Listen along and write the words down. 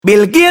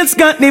Bill Gates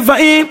got the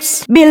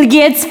vibes. Bill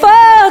Gates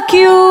fuck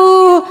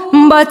you,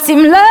 but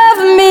him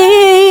love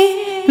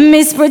me.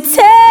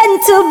 Mispretend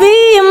to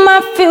be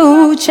my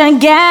future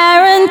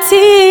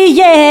guarantee,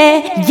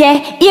 yeah.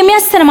 Hear me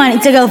a send man,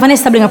 it's a girl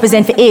Vanessa Bling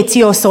represent for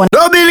ATO son.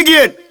 No Bill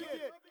Gates,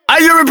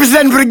 are you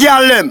represent for the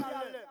girl them?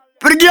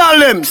 For the girl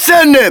them,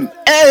 send them,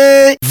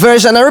 hey.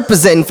 Version I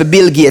represent for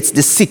Bill Gates,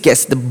 the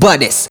sickest, the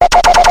baddest.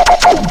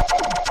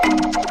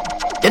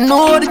 You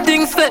know the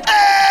things say.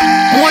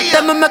 More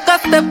time I make a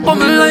step on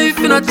my life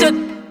in a jet.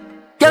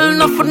 Girl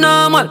not for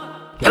normal,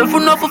 girl for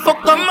not for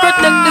fuck and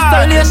protect this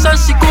relation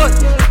she good.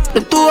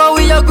 The two how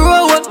we a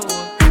grow up.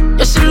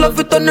 Yeah, she love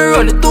it on the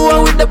road. The two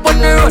how we dip on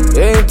the road.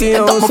 I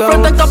got my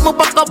front, I got my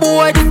back, a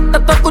boy. This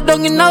that I go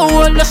down in a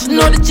hole. Yeah, she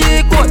know the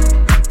G code.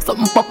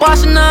 Something papa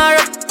she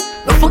not rap.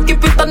 No fuck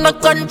keep it under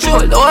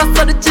control. The horse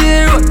of the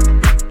G road.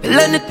 Well,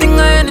 anything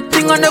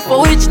I never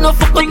reach. No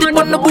fuck up it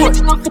on the boat.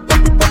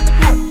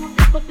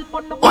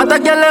 What a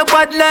girl a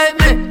bad like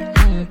me.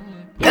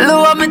 Girl who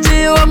want me G,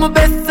 who want my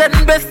best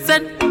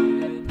friend.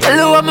 Girl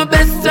who want my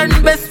best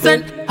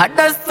friend. At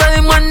that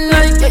time one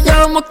night,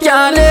 yo, me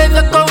can't live.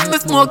 You come me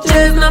smoke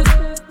trees now.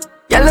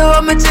 Girl who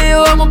want me G, who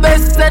want my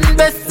best friend.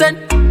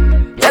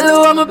 Girl who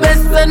want my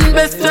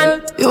best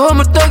friend. You want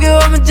me dog, you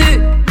want me G.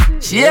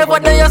 She ever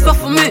there so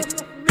for me.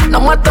 No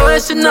matter where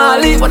she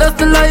not leave, but that's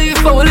the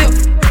life I will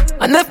live.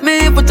 And if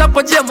me even chop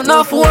a gem, I'm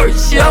not for worry.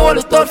 She all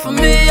the thought for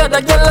me, yeah,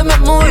 that girl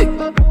make me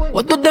weak.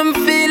 What do them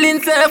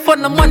feelings say for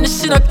the money?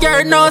 She not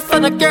care now, so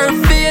not care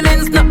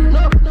feelings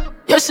now.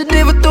 Yeah, she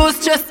leave it to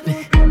stress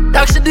me.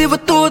 That she leave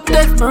it to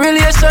text me.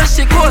 Really, yeah, sure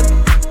she good.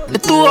 The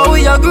two how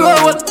we a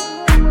grow up.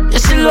 Yeah,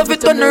 she love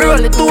it on the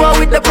road. The two how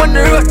we dip on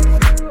the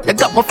road. They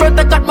got my front,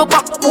 I got my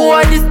back.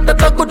 Boy, this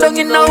that I go down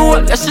in a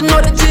hole. Yeah, she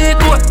know the G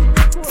road.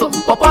 Some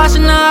papa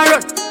she not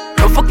run.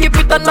 No fuck keep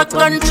it under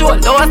control.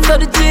 Now I saw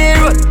the G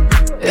road.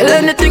 Well,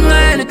 anything,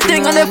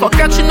 I never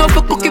crack. She know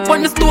for cook it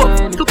on the stove.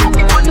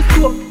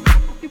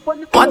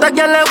 What a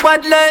girl a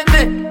bad like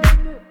me.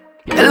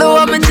 Hello,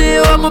 I'm a G,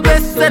 I'm my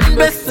best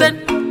friend.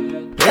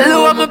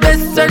 Hello, I'm my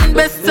best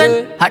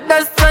friend. At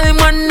that time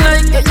one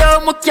night, yo,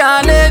 me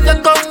can't live.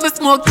 You come me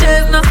smoke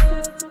trees now.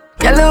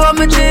 Hello,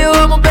 I'm a G,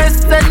 I'm my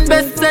best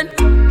friend.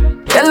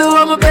 Hello,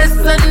 I'm my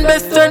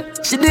best friend.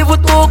 She live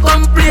with no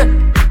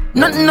complaint.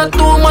 Nothing not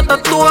too much to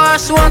her.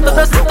 She want to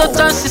just touch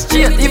and she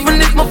straight.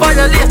 Even if my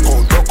violate.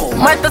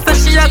 Might have said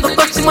she a go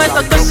cut, she might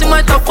have cut, she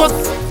might have fuck.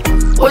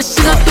 Oh,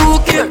 she not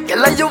too care. Girl,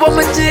 like you want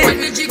my G.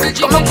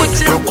 Come and put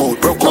you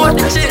more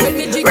the G.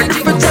 Ready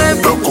for time,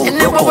 you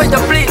never wait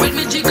to play.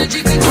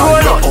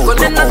 Roll out, go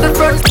then at the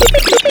front.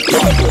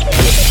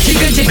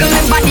 Jiggle,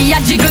 my body a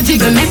jiggle.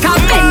 Make a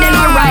bend and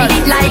I ride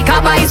it like a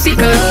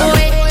bicycle.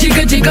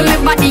 Jiggle,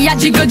 my body a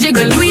jiggle.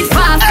 Do it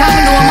fast, come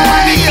know my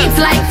body fits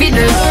like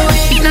fiddle.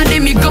 If not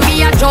them, me go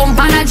me a jump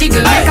and a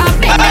jiggle. Make a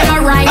bend and I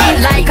ride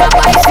it like a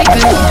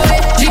bicycle.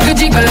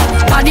 Jiggle,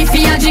 body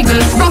feel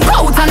jiggle. Rock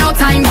out and no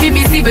time fi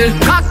be civil.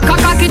 Cock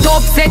it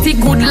up, set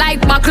it good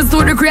like buckles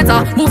to the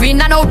crater.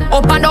 Moving and out,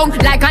 up and down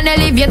like an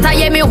elevator.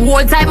 Yeah, me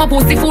whole time my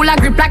pussy full of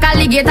grip like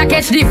alligator.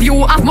 Catch the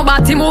view of my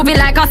body moving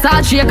like a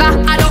salt shaker.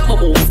 I don't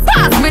move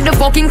fast with the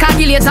fucking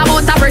calculator.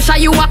 Amount of pressure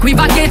you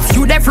equivocate,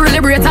 you the free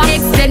liberator.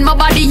 Extend my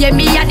body, yeah,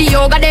 me a the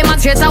yoga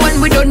demonstrator.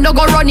 When we done, no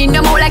go running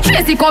them out like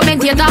Tracy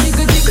commentator.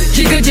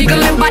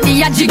 Jiggle, my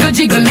body a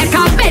jiggle. Make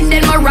a bend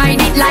and I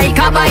ride it like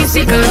a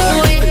bicycle.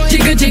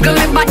 Jiggle,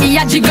 my body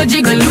a jiggle.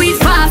 Do it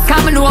fast,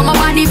 come know my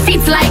body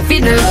fits like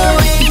fiddle.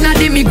 If not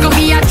them, me go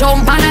me a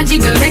jump and a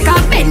jiggle. Make a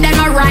bend and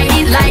I ride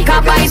it like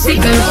a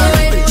bicycle.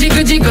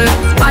 Jiggle,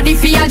 body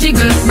feel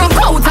jiggle. Broke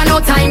out and no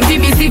time to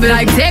be civil.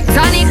 Like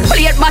tectonic,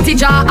 plate body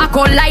jar. I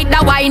call light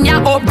the wine,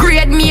 ya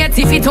upgrade me if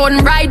it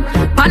on right.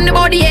 Pan the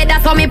body head,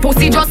 that's how me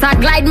pussy just a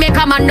glide. Make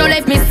a man no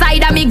left me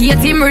side and me get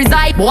him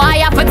reside. Boy, I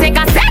have to take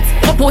a set.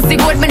 My pussy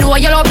good, me know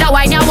you love the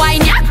wine, ya.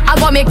 I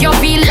go make you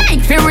feel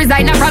like feel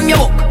resign from your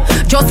book.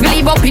 Just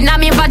believe up in a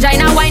me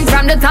vagina. Wine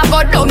from the top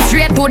or down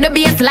straight to the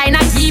baseline.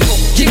 I keep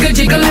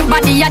jiggle, my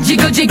body a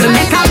jiggle.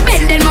 Make a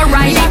bend and I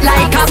ride it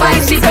like a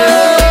bicycle.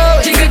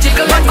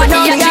 Jiggle, my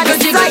body a jiggle.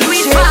 Do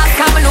it fast,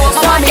 come and over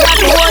my body a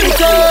hold it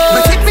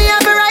up. But if me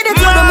ever ride it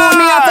to the moon,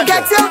 me have to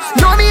get you.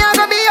 Know me I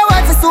gonna be your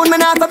wife soon, me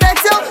not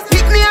forget you.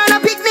 Pick me and I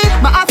pick me,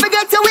 but I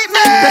forget you with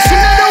me. But she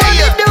know the way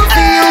you do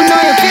for you, know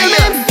you feel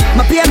me.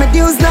 My pay my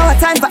dues now, a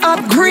time for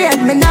upgrade.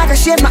 Me not gonna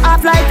shave my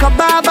off like a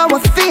barber, we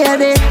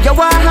feel it. You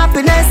want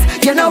happiness,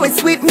 you know it's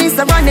sweet me.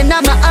 So running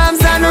out my arms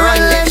and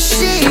run left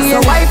sheet.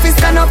 So wife is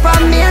stand up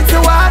from me to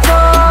walk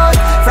out.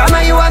 From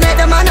her you I make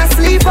the man a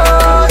sleep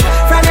out.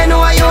 From you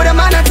know you the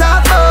man a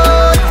talk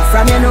out.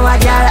 From you know a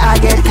girl I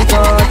get kicked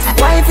out.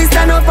 Wife is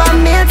stand up from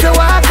me to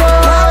walk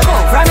out.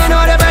 From you know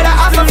the brother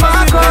off a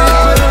fuck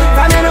out.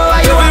 From you know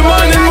you every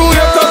morning move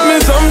you cut me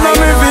some from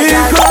me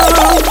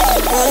vehicle.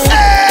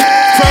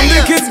 From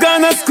the kids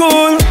gone to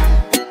school,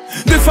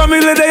 the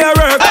family they are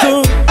work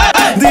too.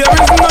 There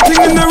is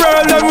nothing in the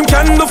world them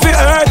can do for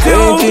hurt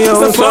you.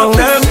 So fuck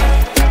them.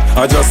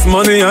 I just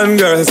money and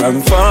girls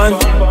and fun.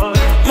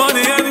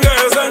 Money and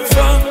girls and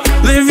fun.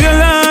 Live your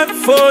life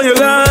for your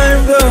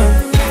life,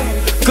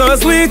 girl.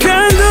 'cause we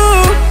can do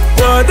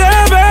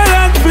whatever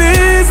that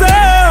pleases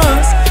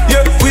us.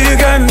 Yeah, we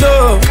can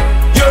do.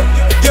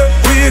 Yeah,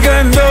 we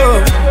can do.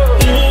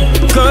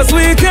 'Cause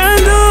we can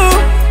do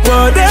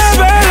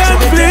whatever that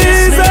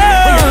pleases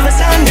us.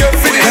 Yeah,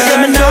 we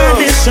can do.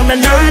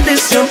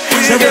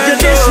 So if you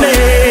diss me,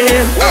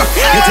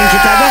 you think you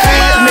gotta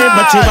hurt me,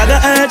 but you gotta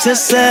hurt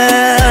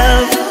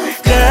yourself.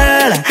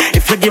 Girl,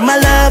 if you give my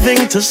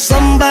loving to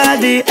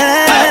somebody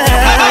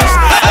else,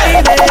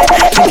 baby,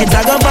 think it's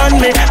gonna burn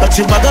me, but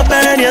you gotta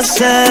burn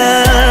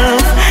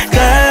yourself.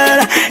 Girl,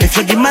 if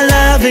you give my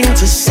loving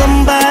to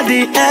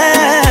somebody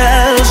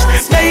else,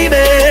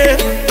 baby.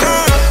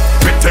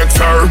 Me text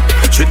her,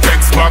 she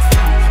text back.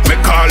 Me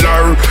call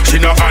her, she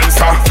no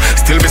answer.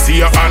 Still me see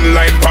her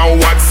online on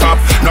WhatsApp.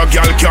 No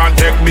girl can't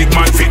take big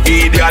man for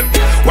idiot.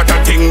 What a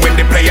thing when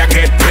the player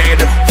get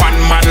played. One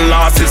man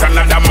loses,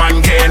 another man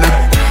gain.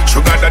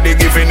 Sugar daddy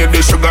giving you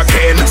the sugar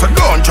cane. So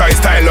don't try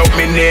style up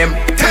me name.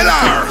 Tell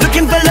her.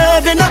 Looking for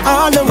love in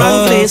all the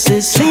wrong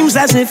places. Seems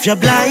as if you're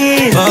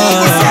blind.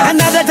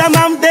 Another time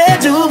I'm there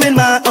doing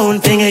my own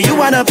thing and you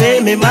wanna pay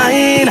me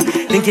mine.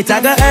 Think it's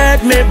gonna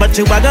hurt me, but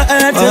you gonna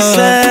hurt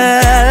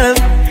yourself.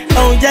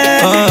 Oh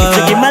yeah, if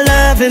you give my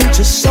loving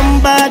to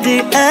somebody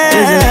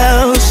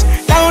else,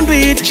 don't do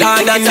it.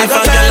 Jordan, if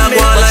a girl a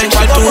go like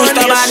she too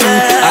stubborn,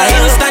 I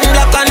instant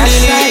block on the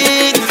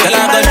league. Girl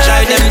a go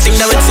try them things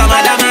that with some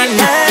other man.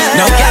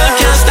 No girl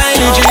can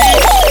style G.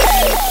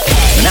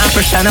 Nah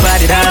pressure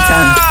nobody that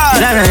time.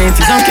 It's alright,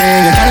 it's okay,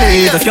 you can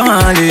leave if you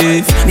want to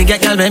leave. The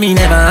get girl baby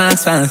never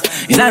ask for.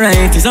 It's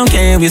alright, it's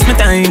okay, waste my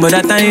time, but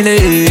that time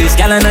is.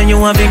 Girl I know you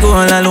want to go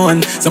all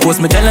alone. Suppose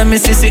me tell her me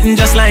see sitting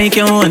just like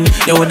your own.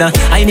 You woulda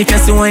hide the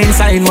person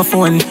inside my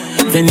phone.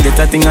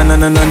 Vendetta thing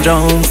and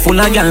jump. Full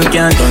of girl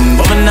can't done,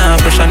 but me nah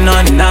pressure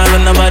none. Nah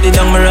run nobody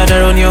down, me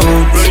rather run you.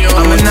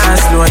 I'm nah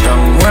slow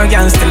down. More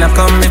girl still a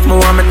come if me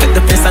want me take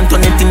the place and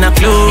turn it in a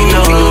clue.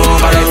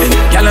 Alright then,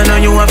 girl I know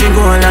you want to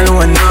go all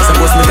alone.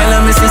 Suppose me tell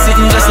her me see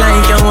sitting just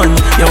like your own.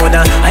 You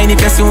woulda hide the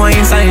person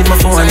inside my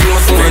phone.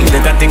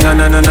 Vendetta thing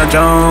and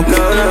jump.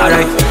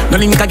 Alright, no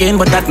link again,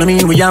 but that no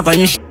mean we have a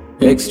issue.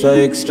 Extra.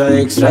 You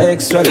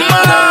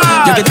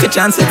get the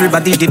chance,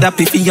 everybody did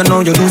happy for you. Know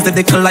you lose the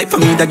decal life for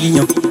me that give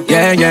you.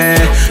 Yeah.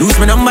 Lose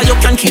my number, you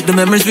can keep the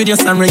memories with your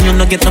son. When you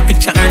no get no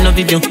picture or no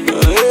video.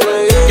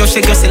 You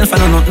shake yourself, I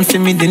know nothing for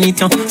me, they need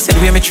you. Said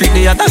the way me treat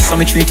the others, so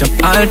me treat you.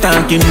 All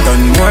talking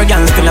done, more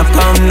girls still have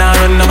come. Now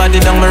run nobody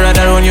down, me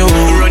rather run you.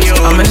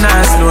 I'm a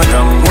nice slow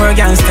down. More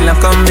girls still have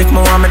come. If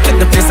me want me take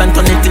the place and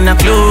turn it in a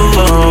clue.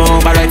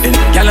 Alright then,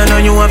 girl I know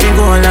you have been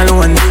going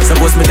alone.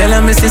 Suppose me tell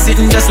her me see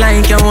sitting just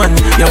like your one.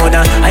 You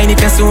woulda I need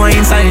to see one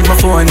inside my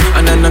phone.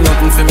 And I know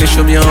nothing for me,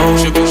 should be home.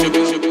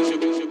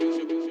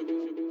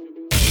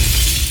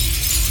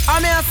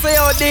 I'm here say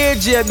your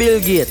DJ Bill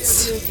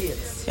Gates.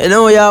 You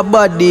know you're a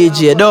bad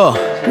DJ though.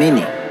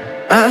 Mini.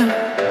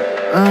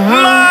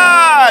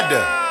 Mad!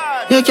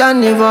 You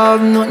can never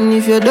have nothing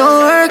if you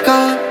don't work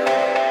hard.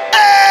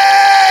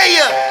 Hey!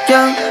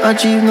 Can't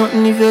achieve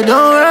nothing if you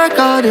don't work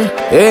hard.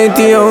 Ain't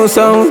your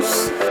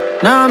sounds.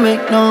 Now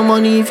make no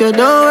money if you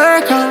don't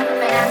work hard.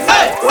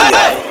 Hey!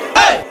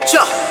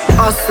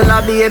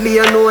 Hustler baby,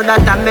 you know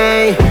that I'm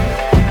me.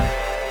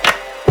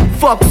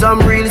 Fuck some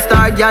real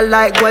star girl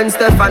like Gwen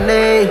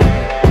Stefani.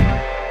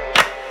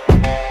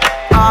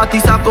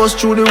 Artists across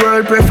through the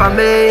world pray for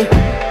me.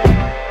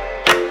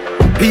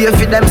 Pay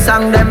for them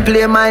song, them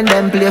play mine,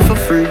 them play for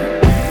free.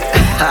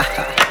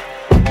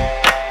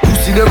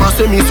 Pussy them a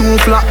say me too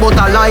flat, but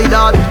I like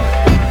that.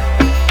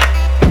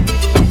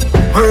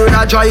 Heard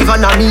a driver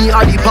and me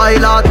a the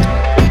pilot.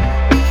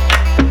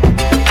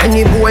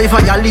 Any boy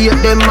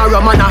violate them, a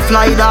rum and a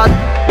fly that.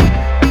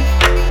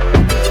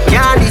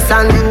 Can't this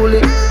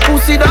unruly,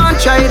 pussy don't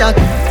try that.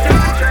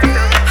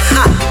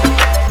 Ha.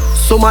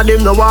 Some of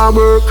them no want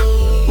work,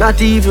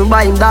 not even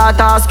buying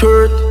daughter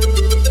skirt.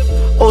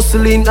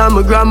 Hustling and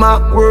my grandma,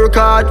 work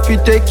hard fi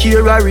take care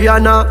of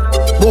Rihanna.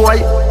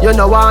 Boy, you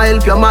know want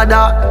help your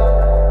mother,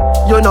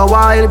 you know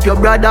want help your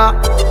brother.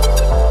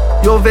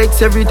 You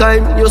vex every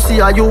time you see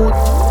a youth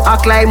I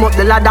climb up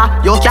the ladder.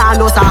 You can't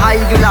know a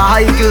higgle.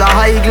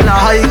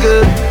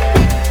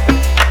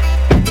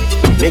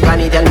 Me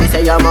granny tell me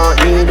say you might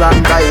need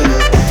one time.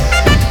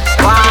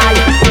 Why?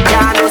 You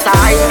can't know a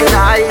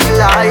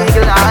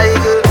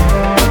higgle.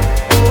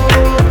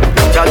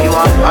 Tell you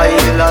what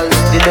idlers,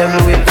 the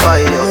devil will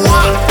find you.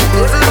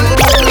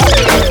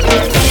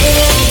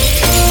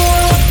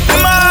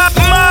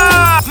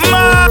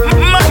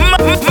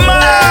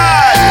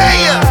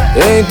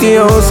 Ain't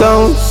your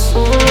sounds.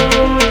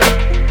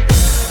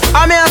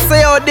 I'm here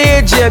say your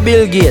DJ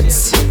Bill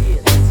Gates.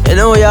 You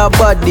know you're a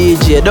bad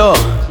DJ though.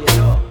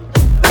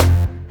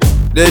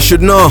 They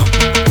should know.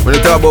 When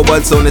they talk about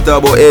bad sound, they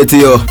talk about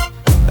ATO.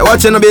 They're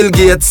watching the Bill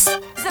Gates.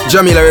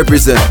 Jamila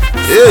represent.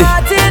 Hey.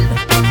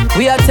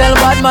 We are tell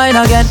bad mind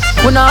again.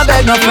 We not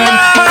beg no friend.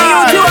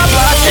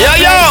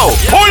 Yo,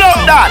 pull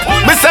up that.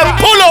 Me say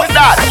pull up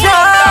that.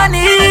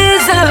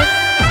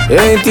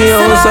 Ain't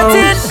your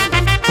sounds.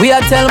 We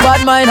are tell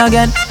bad mind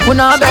again. We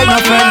not beg no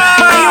friend.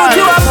 My youth,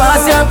 you a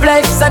pass your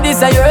place, so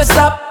this is your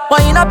stop. Why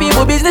in a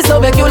people business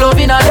so make you love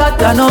in a that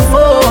and no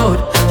food.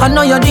 I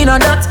know you're dinner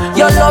that.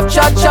 Your love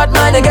chat,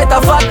 man, they get a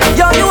fat.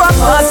 Yo, you a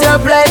pass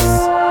your place.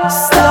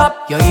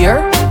 Stop, you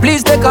hear?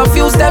 Please take a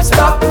few steps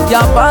back.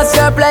 You pass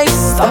your place.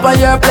 Stop at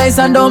your place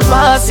and don't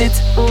pass it.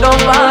 Don't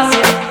pass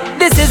it.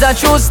 This is a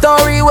true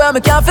story where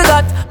me can't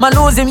forget. Man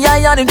lose him, yeah,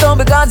 and him down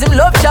because him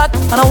love chat.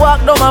 And I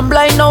walk down and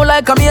blind now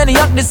like a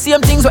maniac. The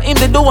same things what him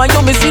they do and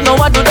you me see no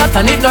one do that.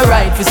 And it no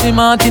right. Fi see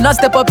Martin a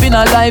step up in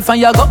a life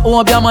and you go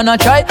home your man a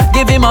try.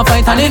 Give him a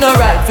fight and it no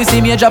right. Fi see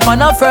me drop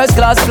on a first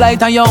class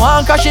flight and you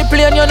want crash a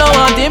plane, you don't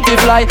want him to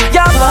fly.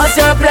 Yeah, pass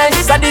your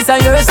place and this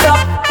and your stop.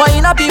 Why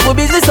in a people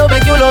business so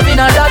make you love in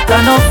a that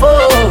and no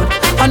food.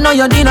 I know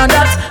you're dinner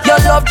that. Your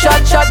love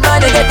chat, man,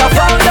 they get a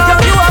found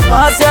out. You a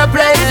pass your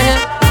place.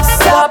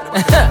 Stop.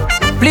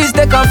 Please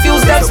take a few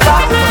steps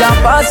back. Can't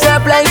pass your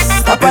place.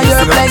 Stop at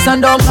your place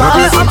and don't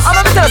pass. I'm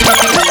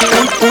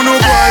Uno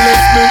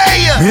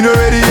me no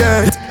ready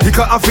yet. He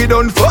can't have it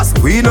done first.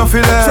 We no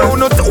feel it. So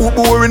not too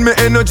boring. Me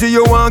energy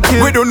you want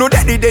kill. We don't know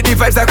daddy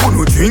vibes. I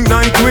couldn't drink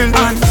night will.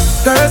 And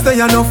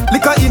Thursday enough.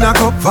 Liquor in a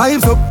cup.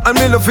 Vibes up. And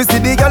me love to see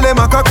the girl them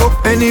a cock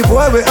up. Any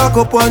boy we a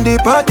cup on the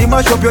party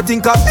mash up. You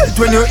think of belt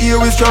when your ear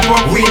is strap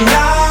up. We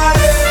not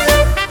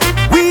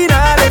live. We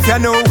not live. You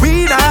know.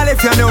 We not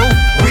live. You know.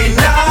 We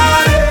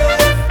not live.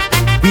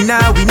 We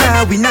now, we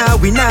now, we now,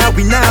 we now,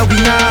 we now, we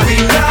now, we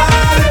now.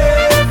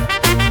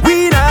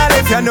 We not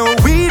if you know,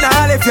 we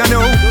not if you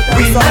know,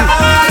 we not.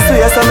 So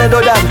yes, I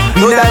do that.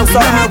 We now,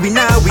 we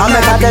now, we now, we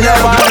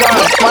now.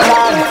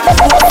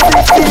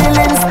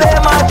 Feelings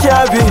them a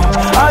carry.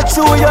 I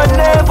true you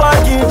never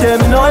give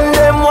them. None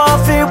them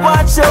want to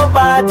watch your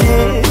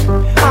body.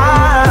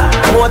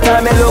 More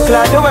time me look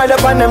like the world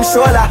up on them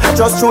shoulder.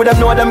 Just through them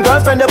know them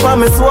girlfriend up on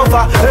me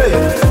sofa. Hey,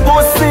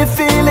 pussy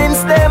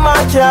feelings them a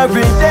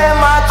carry.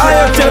 Them a carry. I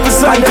am Kevin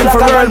Santin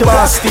for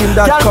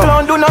WorldBossTeam.com. Y'all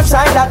clown do not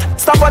try that.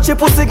 Stop watch your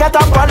pussy get a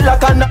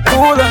padlock and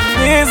cool and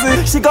easy.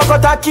 She got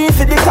a key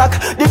for the cock.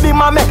 The be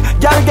my make.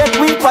 Y'all get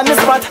weak on the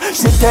spot.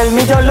 She tell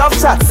me your love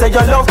chat. Say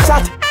your love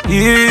chat.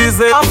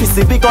 Easy. I'm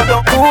fissy big on the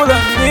cool and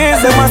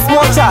easy. Them a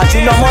smoke charge.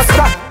 You know must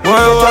crack. Get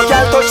your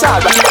girl to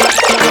charge.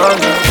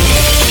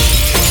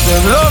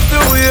 Them love the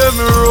way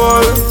me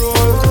roll.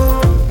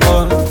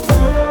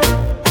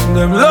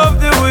 Them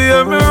love the way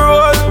me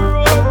roll.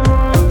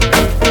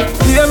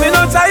 Yeah, me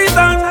no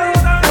titan.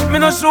 Me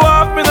no show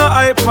off, me no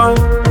hype on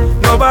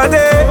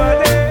nobody.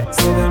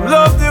 So them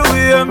love the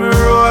way me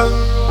roll.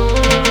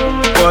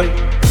 Boy,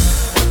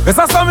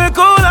 better say me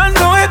cool and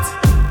do it.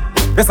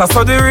 Better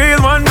say the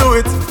real one do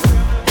it.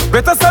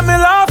 Better say me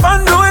laugh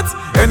and do it.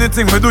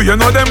 Anything me do, you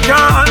know them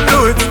can't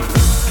undo it.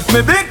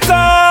 Me big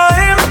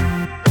time.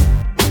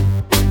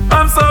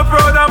 I'm so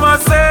proud of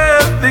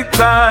myself, big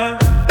time.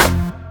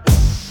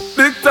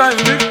 Big time,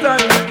 big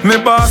time. Me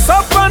boss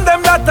up on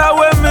them, that's how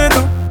we me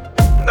do.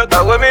 That's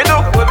how we me do,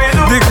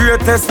 The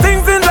greatest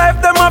things in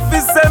life, them have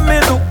to say me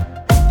do.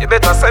 You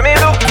better say me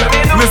do,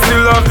 Me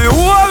still love the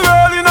whole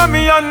world in a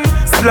me hand.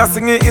 Still a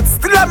sing it,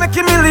 still a make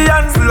a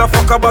million. Still a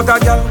fuck a bag a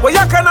girl, well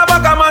you can a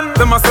bag a man.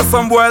 Them a say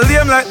some boy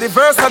lame like the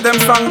verse of them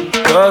song.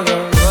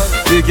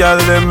 The girl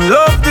them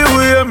love the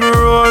way me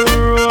roll.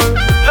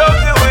 Love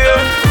the way.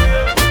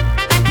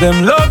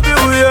 Them love the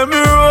way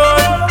me roll.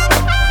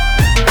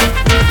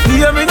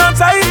 Yeah, me no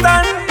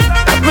titan.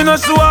 Me no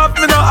show off,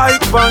 me no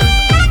hype on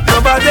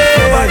nobody.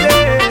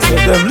 So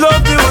them love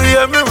the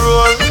way me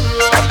roll.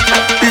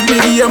 If me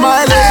give you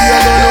my love, you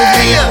gonna love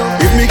me.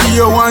 If me give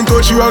you one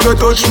touch, you gonna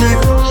touch me.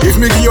 If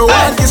me give you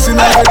one kiss, you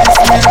gonna kiss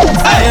me.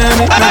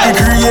 Yeah, me make you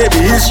create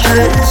the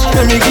history.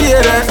 Let me give you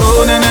that,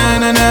 oh na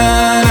na na na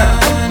na.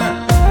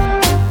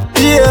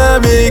 Yeah,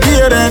 me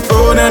give you that,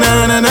 oh na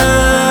na na na na.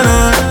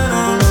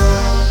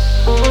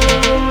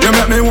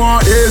 Me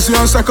want easy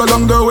and suck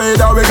along the way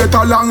that we get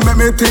along. Make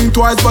me think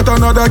twice but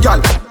another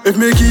gal. If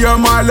me give you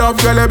my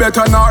love, girl, you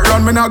better not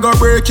run. Me not go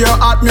break your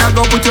heart, me I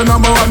go put your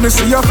number one. Me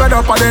see you fed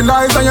up of the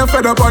lies and you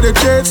fed up of the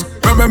kids.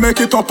 When me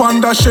make it up on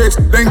the shakes,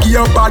 then give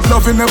you bad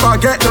love, you never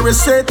get the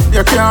receipt.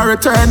 You can't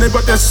return it,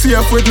 but you're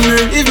safe with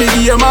me. If me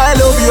give you my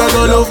love, you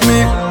gonna love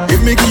me.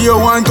 If me give you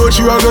one touch,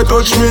 you gonna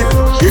touch me.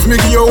 If me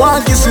give you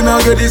one kiss, you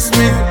gonna diss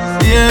me.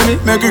 Yeah, me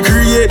make you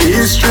create the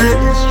history.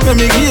 Let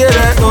me give you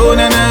that, oh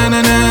na na na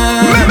na.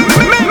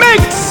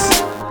 Mix.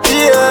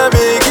 Yeah,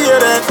 me give you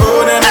that,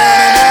 oh na na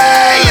na.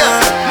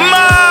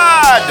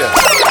 Mad.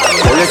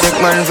 Well, you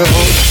take man for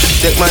food,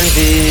 take man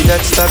for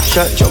that stop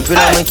shot. Jumping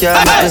on my car,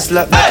 make me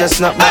slap, make a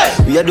snap back.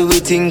 We a do we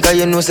think, cause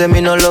you know say me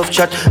no love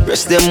chat.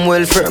 Breast them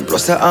well firm,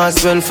 plus the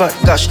ass well fat.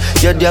 Gosh,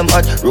 you damn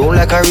hot, roll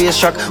like a race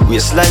track.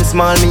 Waistline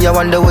small, me I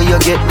wonder where you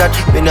get that.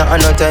 Me not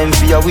have no time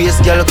for your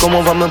waist, girl, come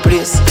over my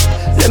place.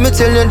 Let me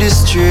tell you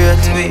this straight.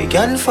 We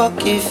can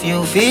fuck if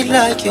you feel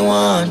like you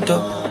want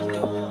to.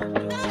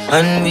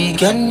 And we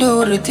can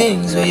do the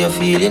things where you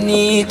feel you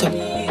need to.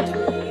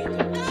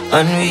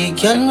 And we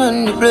can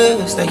run the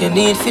place like you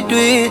need to do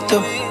it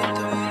too.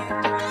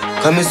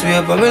 Come and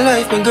swear by my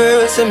life, my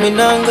girl, say me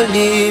not gonna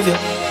leave you.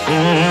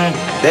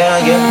 There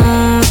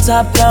again.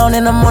 Top down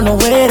and I'm on the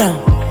way down.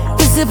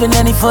 We sipping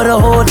any for the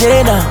whole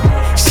day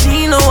now.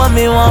 She know what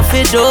me want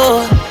to do.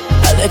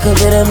 I Little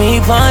bit of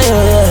me for you,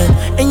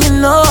 yeah. And you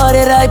know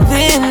that I've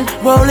been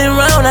rolling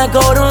round, I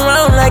go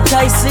around like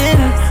Tyson.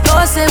 No,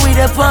 I say we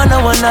the fun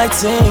of one night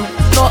thing.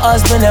 No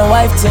husband and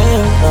wife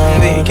thing.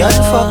 We can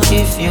fuck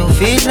if you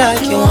feel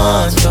like you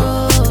want to,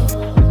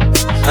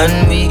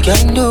 and we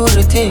can do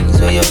the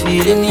things where you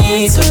feel the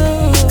need to,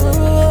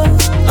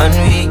 and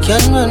we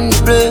can run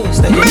the place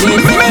that you need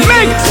to.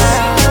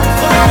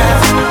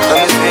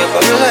 Come and speak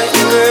up like the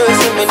girls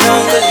and me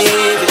don't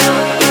believe it.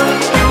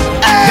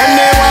 Them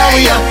they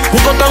warrior, who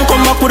got and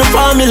come back with the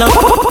formula.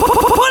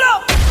 Pull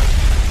up.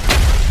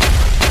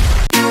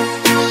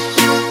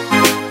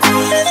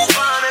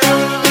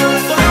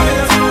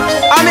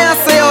 I'm here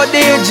say yo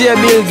DJ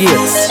Bill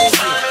Gates.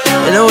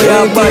 You know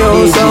you're a bad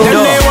DJ.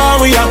 Them they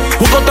warrior,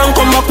 who got and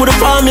come back with the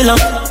formula.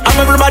 I'm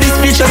everybody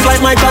speechless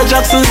like Michael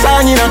Jackson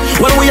song, you know.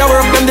 When we are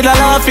work, them did a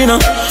laugh, you know.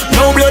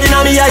 No blood in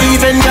me, I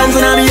even dance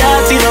in me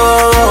heart, you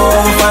know.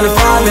 For the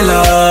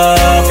formula,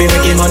 we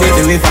making money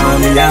to the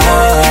formula.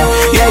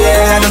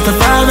 Yeah, that's the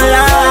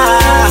formula.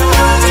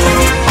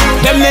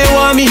 Them they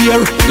want me here,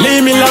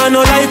 leave me alone,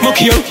 no life no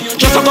care.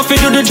 Just a go fi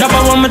do the job,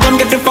 I want me done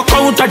get the fuck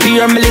out of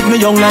here. Me live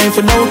me young life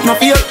without no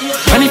fear.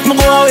 And if me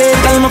go away,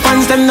 tell my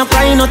fans them no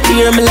cry no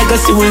tear. My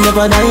legacy will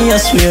never die, I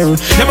swear.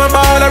 Never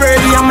ball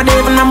already, I'm a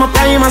devil, I'm a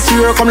prime, I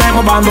swear. Come like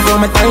my band before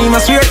my time,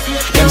 I swear.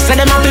 Them say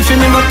them happy for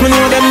me, but me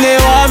know them they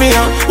want me,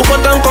 who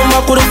cut and come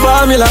back with the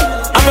formula.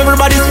 I'm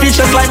everybody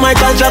speechless like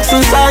Michael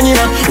Jackson song, you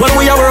know. When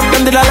we are work,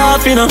 them did a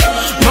laugh, you know.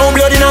 No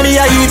blood in me,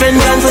 I even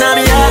dance in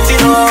me heart,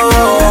 you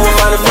know.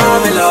 For the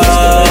formula,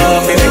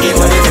 we make it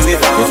money to the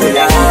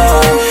formula.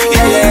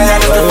 Yeah,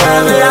 that's the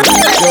formula.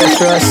 Don't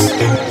trust.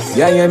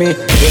 Yeah, hear me?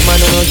 The man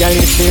no girl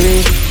is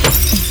serious.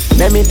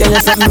 Let me tell you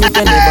something you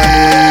can never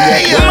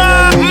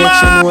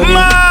know.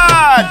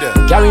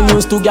 Mad. Carry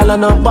news to gal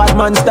on a bad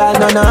man style,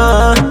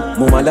 nah.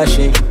 Mama la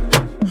shake.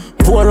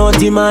 Pour out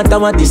the matter,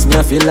 what this me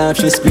I feel like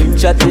she scream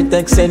chat with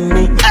text send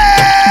me.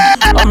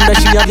 The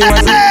she have the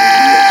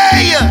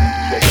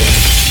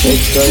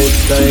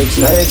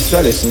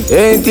extra lessons.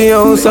 Ain't the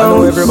old sound. I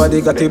know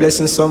everybody got a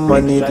blessing,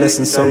 someone need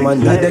lessons, someone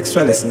need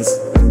extra lessons.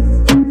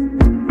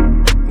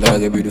 Now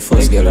get be the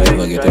first girl I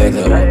ever get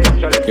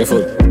out.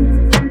 Careful.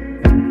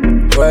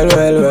 Well,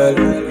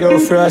 yo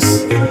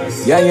Frost.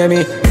 Yeah, hear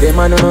me? Them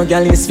man no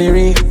girl is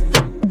free.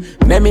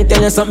 Let me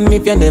tell you something,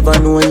 if you never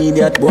know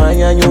idiot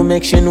boy and you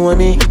make she know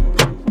me.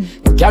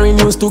 Carry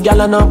news to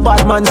gal on a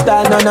bad man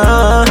style,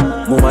 nah.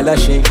 Mama la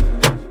shake.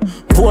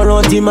 Pour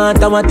out the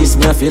matter, what this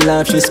me I feel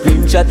like she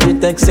scream chat with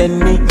text send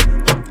me.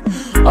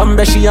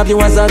 She have you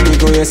as a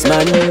big waist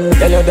man.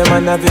 Tell you the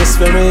man have this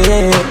for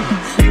me.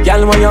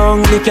 Gal when you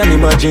hungry can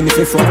imagine if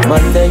you fuck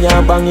man then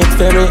you bang it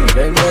for me.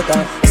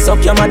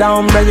 Suck your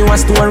mother you a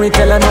story,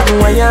 tell her nothing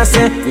what you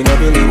say. You no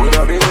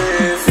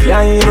believe. You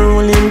ain't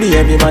ruling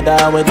baby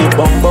mother when the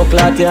bumbo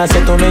clot you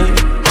say to me.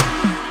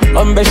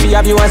 She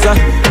have you as a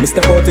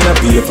Mr. Out in a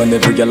beef and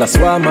every girl a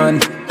swarm man.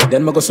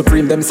 Then me go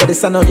supreme, them say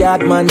this a no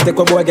yard man. Take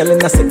a boy girl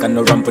in a second,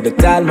 no run for the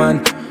tall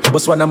man.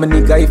 Boss one of my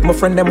nigga, if my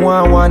friend them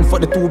want one. For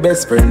the two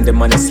best friend,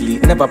 them honestly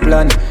never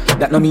plan.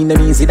 That no mean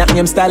them easy, that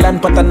name style and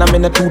pattern I'm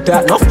in a two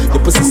talk enough. The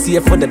pussy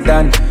safe for the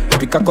dan.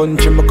 Pick a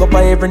country, me cover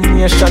every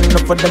nation.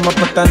 Enough for them a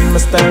pattern, my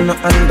style no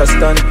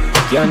understand.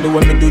 Can't do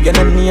what me do, you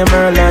know name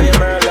Merlin.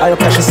 I'll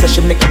cash a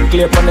session, make it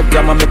clear from the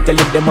grammar. Me tell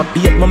you them a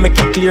beat, me make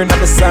it clear, not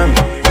the song.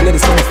 Play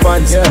this for my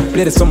fans,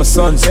 play this for my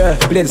sons,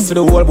 play this to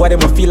the world, boy,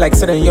 them a feel like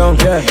sitting young.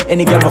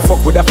 Any girl I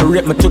fuck with, have to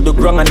rape me to the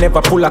ground. I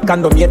never pull a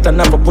condom yet, I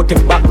never put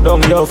it back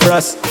down. Yo,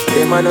 Frost,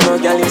 them man no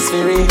girl is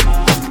free.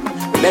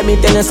 Let me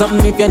tell you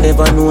something, if you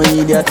never know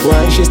idiot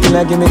boy, she still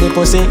a give me the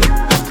pussy.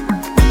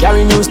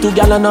 Carry news to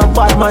gal on a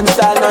bad man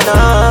style,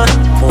 nah.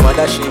 Mama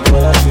da shit,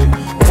 pour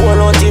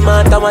out the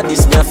matter, what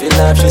this me I feel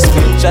like she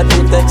scream chat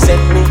with text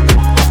send me.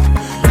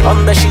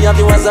 She have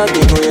you as a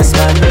big waist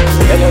man.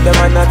 Tell you the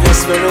man have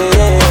this for me.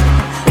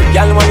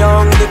 Gal when you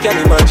hungry can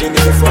imagine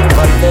if you fuck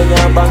man then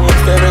you bang it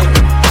for me.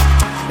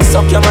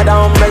 Suck your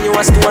mother you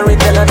a story,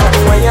 tell her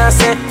nothing what you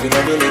say. You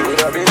don't believe.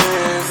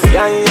 You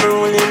ain't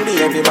ruling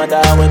baby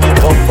mother when you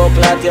bumbo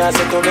clot you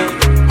say to me.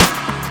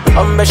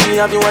 She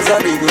have you as a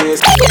big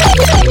waist.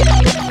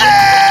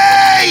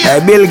 Hey,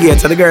 Bill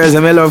Gates, the girls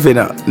I'm loving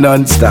her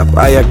non-stop.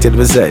 I acted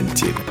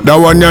present you. That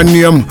one your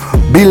name,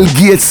 Bill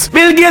Gates.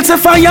 Bill Gates a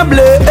fire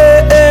blaze.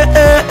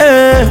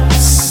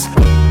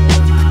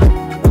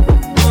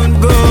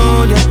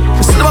 Good.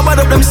 Still about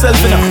up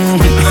themselves, you know.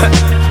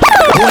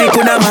 Boy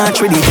coulda match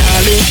with the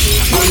Charlie,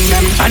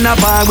 and a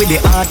bar with the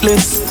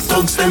Heartless.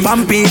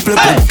 Some people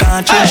could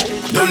catch it.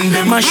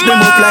 Mash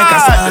them up like a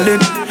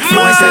salad.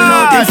 Boy sell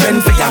out in friend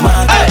for your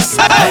markets.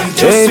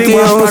 Just we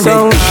walk on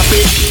red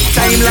carpet.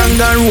 Time long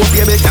and rope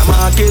you better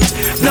market.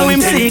 Now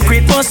him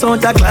secret bust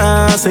out a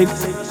classic.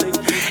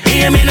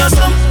 Hear me no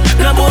some,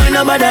 no boy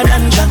no better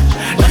than Jack.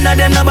 None of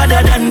them no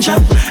better than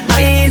Jack.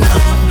 I know,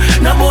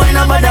 no boy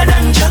no better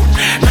than Jack.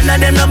 None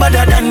of them no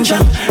better than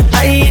Jack.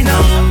 I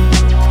know,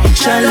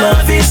 your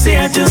love is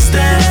here to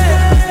stay.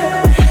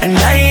 And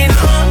I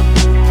know,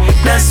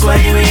 that's why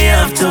we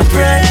have to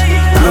pray.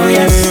 Oh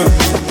yes.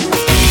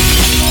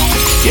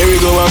 Here we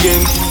go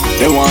again.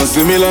 They want to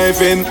see me life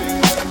in.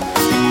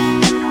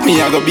 Me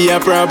I go be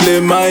a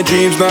problem, my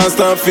dreams not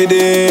stop for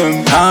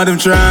them. How them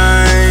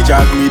try,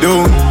 jack me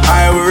down,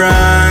 I will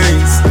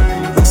rise.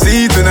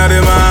 See it in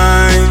their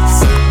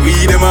minds, we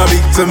them a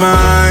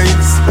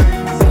victimize.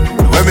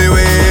 When me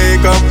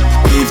wake up,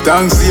 give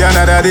thanks to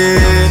another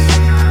day.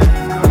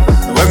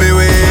 When me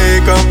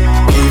wake up,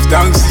 give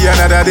thanks to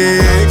another day.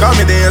 Call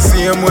me there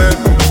same way.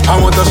 I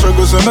want the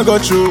struggles when I go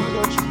through.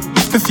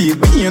 I feel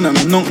pain and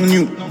nothing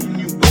new.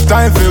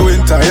 Time for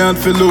win, tired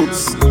for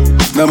lose.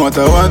 No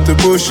matter what to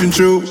pushing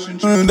through.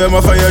 Them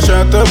a fire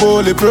shot a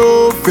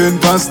bulletproof. In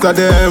pasta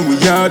them,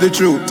 we are the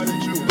truth.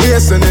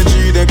 Waste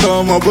energy, they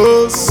come a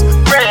boost.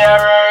 Prayer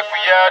work, we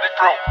are the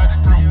truth.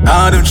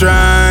 How them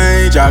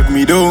try, jack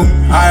me down,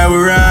 I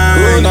will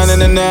rise.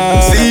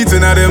 See it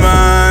in their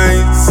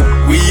minds,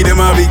 we them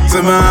a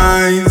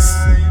victimize.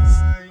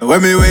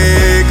 When me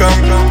wake up,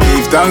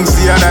 give thanks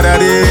to another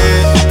day.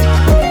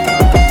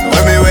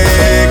 When me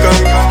wake up,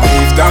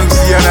 give thanks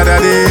to another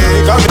day.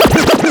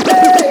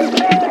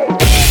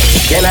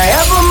 Can I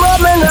have a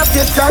moment of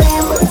your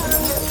time?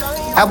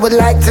 I would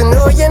like to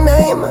know your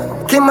name.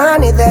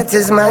 Kimani, that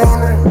is mine.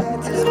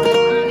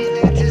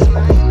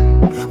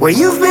 Where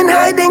you've been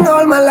hiding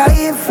all my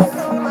life.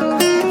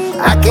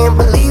 I can't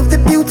believe the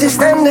beauty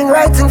standing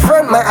right in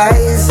front of my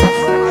eyes.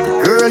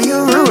 Girl,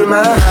 you rule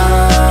my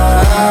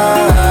heart.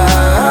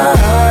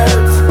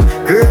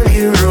 Girl,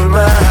 you rule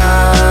my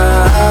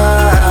heart.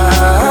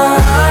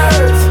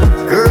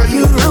 Girl,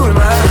 you rule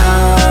my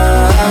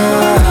heart.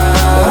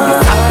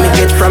 Me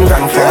get from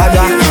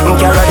grandfather,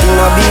 carrot in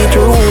a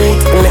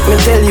beetroot. Let me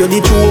tell you the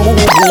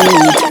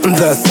truth.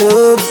 The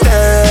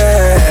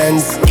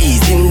substance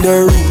is in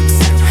the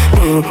roots.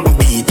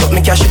 Beat up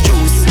me cash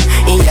juice.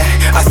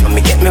 Yeah, I saw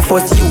me get me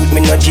first youth.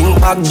 Me no drink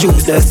back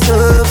juice. The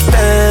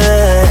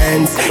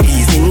substance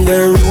is in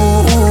the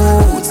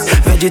roots.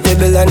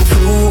 Vegetable and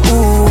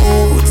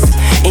fruits.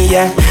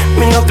 Yeah,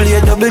 me no play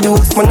double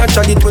dose. Man, I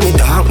try it when it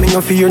dark. Me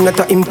no fear not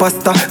a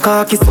imposter.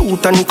 Khaki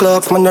suit and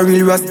clocks, man a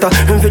real rasta.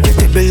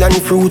 Vegetable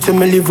and fruits when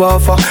me live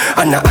off.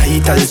 And a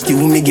ital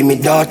stew me give me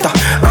daughter.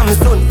 I'm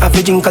son, I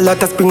fi drink a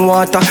lot of spring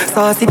water.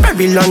 Saucy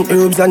peril and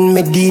herbs and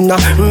Medina.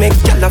 Make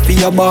gyal a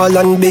fi a ball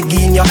and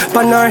begin ya.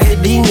 Pan her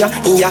head in ya,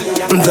 yeah.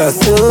 The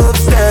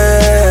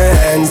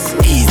substance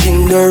is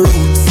in the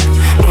roots.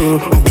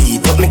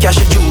 Beat up me cash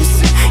juice.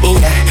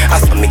 Yeah, I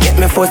saw me get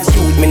me first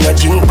youth. Me no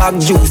drink back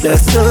juice. The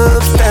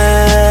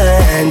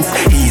substance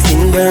is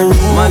in the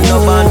room. Man,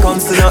 no man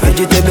comes to no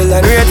vegetable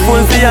and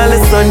grateful for all the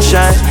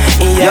sunshine.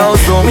 Yeah, yo,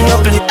 so me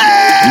no play.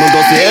 Me go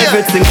for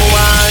everything I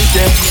want,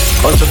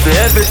 yeah. Also for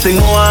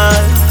everything I want.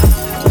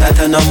 That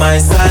I know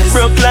my size.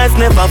 Broke life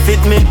never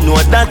fit me.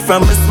 Know that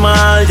from a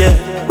small, yeah.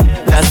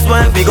 That's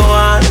why we go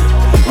on.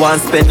 One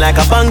spend like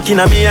a bank in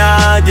a me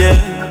yard, yeah.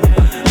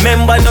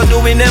 Remember, no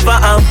do we never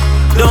have.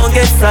 Don't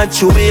get sad,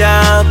 you be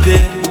happy.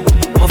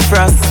 My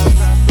frost,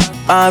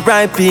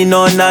 R.I.P.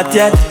 no not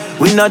yet.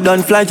 We not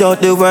done fly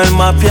out the world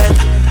map yet.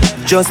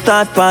 Just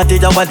start party,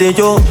 that what they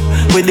do.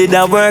 We did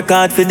a work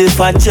hard for the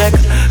fat check.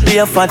 Be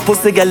a fat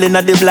pussy girl in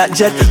the black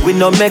jet. We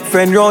no make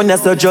friend round ya,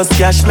 so just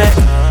cash me.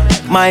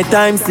 My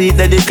time see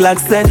that the clock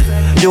set.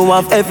 You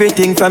have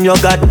everything from your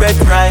God bread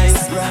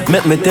price.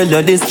 Make me tell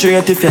you this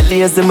straight, if you're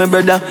lazy, my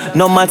brother,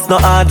 no maths no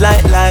hard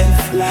like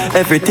life.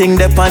 Everything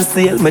they on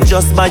sale, me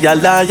just buy a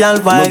loyal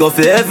vibe. Me go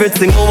for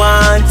everything I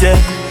want, yeah.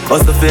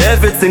 Also for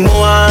everything I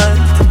want.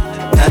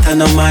 That I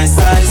know my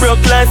size.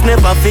 Broke life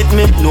never fit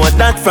me, know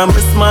that from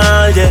a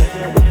small, yeah.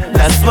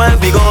 That's why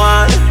we go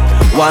on.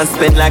 One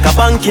spend like a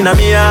bank in a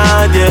me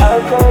yard, yeah.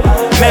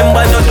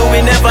 Remember, no do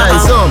we never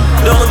have.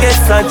 Don't get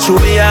sad, you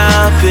be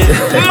happy.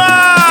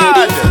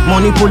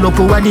 Money pull up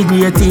over the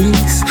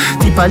greatest.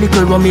 Tip a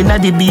little rum inna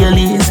the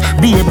Baileys.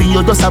 Baby,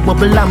 you just a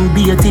bubble and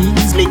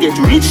beaties. Me get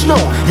rich now,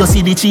 you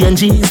see the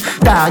changes.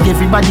 Dog,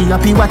 everybody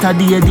happy, what a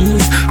day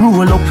this.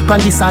 Roll up on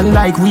the sand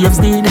like waves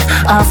did.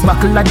 Half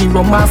buckle of the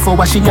rum, half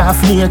hour she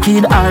half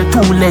naked. Her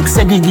 2 legs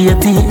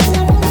segregated.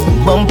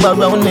 Bump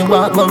around, me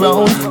walk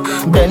around.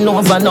 Bend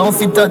over now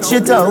if you touch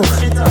it out.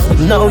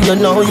 Now you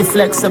know you're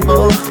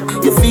flexible.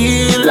 You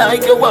feel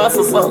like you want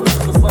to fuck.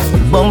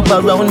 Bump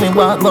around, me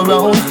walk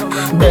around.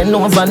 Bend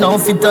over now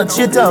if you touch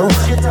it out.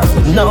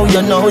 Now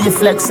you know you're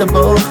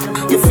flexible.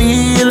 You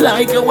feel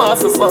like you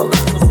want to fuck.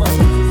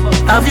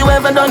 Have you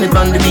ever done it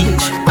on the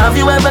beach? Have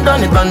you ever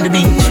done it on the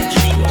beach?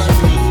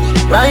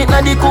 Right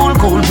now the cool,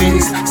 cool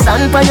breeze.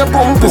 Stand by your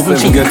pump, pump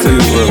cheek.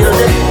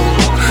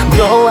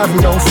 Don't have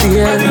no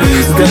fear,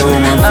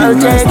 girl, I'll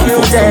take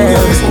you there.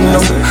 No,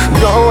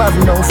 don't have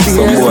no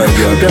fear,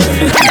 girl.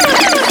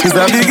 It's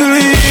a big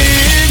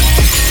league.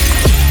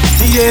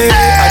 Yeah,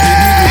 I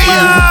did it.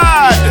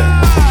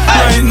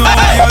 Right now,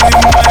 I live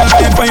my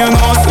life and you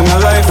know so my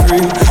life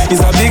real.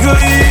 It's a big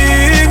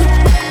league.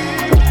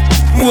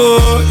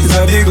 Whoa, it's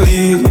a big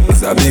league.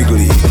 It's a big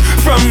league.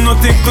 From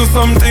nothing to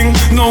something,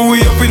 now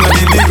we up in a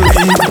big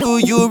league. Do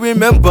you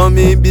remember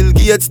me, Bill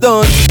Gates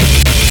done?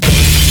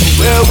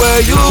 Where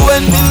were you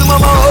when Bill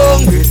Mama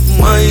hungry?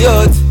 My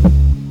heart,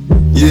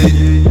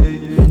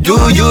 yeah. Do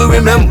you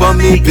remember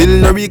me?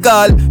 Bill no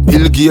recall,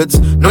 Bill Gates.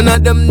 None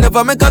of them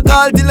never make a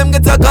call till them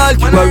get a call.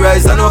 You a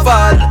rise and a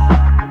fall.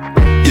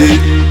 Yeah.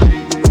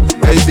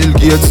 Hey Bill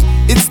Gates,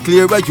 it's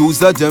clear I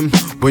use a them.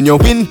 When you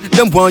win,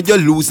 them want you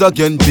lose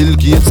again. Bill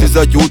Gates is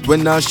a youth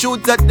when I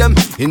shoot at them.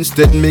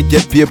 Instead me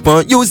get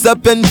paper, use a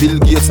pen. Bill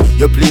Gates,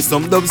 you play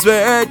some dubs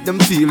where hurt them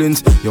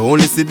feelings. You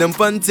only see them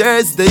on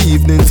Thursday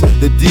evenings,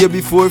 the day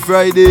before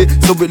Friday.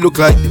 So it look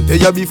like them pay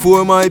you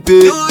before my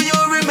pay. Do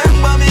you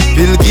remember me?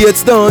 Bill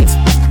Gates don't.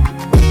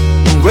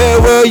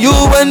 Where were you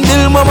when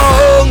Bill Mama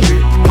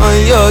hungry? My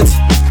yacht.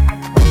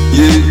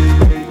 Yeah.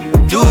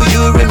 Do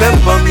you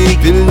remember me?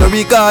 Bill no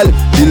recall,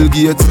 Bill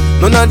Gates.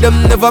 None of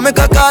them never make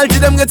a call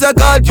till them get a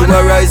call. You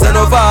a rise and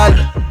a fall.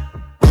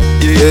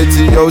 Yeah,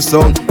 to your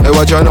sound, hey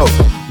watch out now.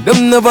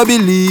 Them never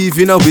believe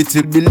in a way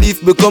till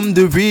belief become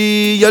the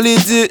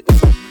reality.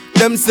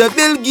 Them say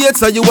Bill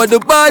Gates and you are the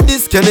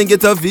baddest, can I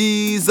get a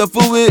visa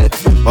for it?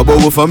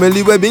 About our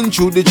family we been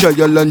through the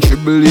trial and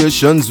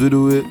tribulations we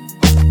do it.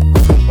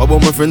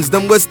 About my friends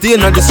them go stay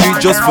on the street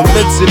just for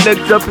med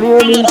select a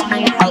play.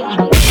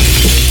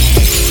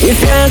 If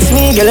you ask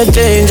me, girl, I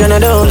change and I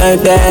don't like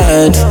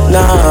that.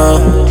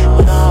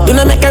 No, do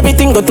not make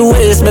everything go to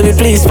waste, baby,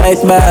 please fight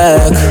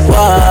back.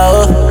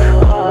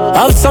 Wow,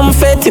 have some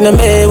faith in a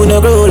man, we no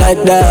grow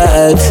like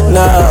that.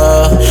 No,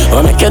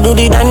 or make you do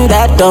the and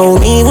that, don't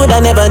me, would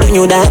I never do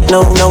you that,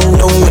 no, no,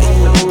 no way.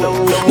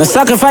 No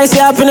sacrifice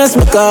your happiness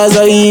because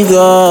of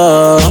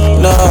ego,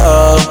 no.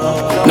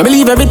 No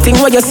believe everything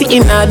what you see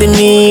in the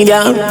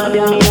media.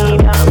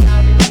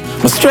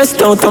 I'm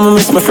stressed out, I'm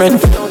miss my friend.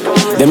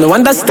 Them no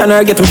understand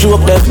or get to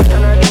joke them.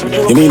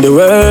 You mean the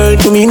world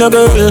to me, no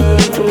girl.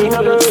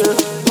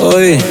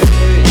 Oi,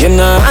 you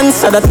no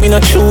answer that me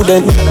not true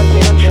then.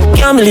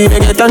 Can't believe I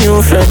get a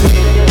new friend.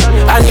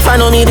 And if I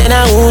know me then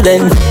I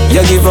wouldn't.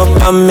 You give up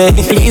on me,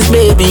 please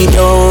baby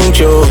don't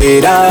throw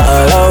it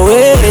all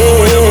away.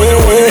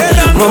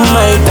 My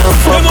might and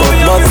fuck up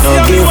but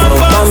don't give up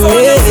on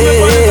me.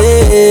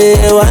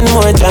 One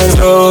more chance,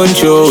 don't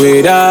throw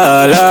it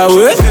all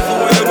away.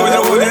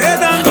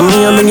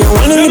 Me and me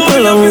one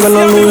little I'm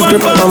gonna lose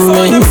grip on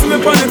me.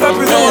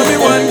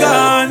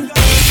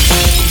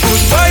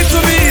 Goodbye to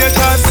me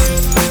haters.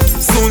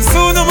 Soon,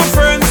 soon, my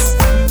friends.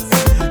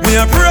 Me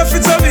a pray for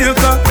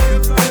Jamaica.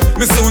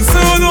 Me soon,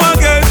 soon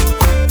again.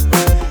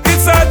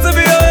 It's hard to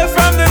be away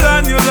from the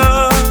land you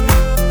love.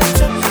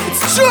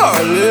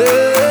 Charlie,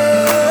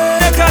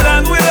 take a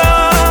land we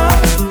love.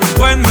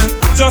 When me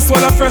just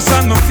while I'm fresh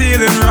and I'm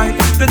feeling right,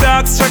 the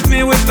dogs check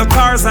me with the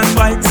cars and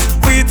bikes.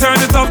 We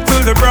turn it up till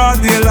the broad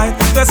daylight.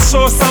 Let's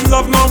show some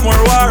love, no more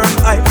war and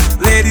hype.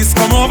 Ladies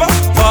come over,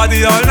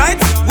 party all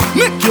night.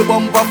 Make your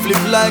bumper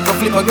flip like a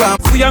flippergram.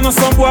 We are no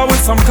some boy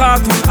with some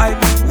cartoon hype.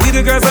 We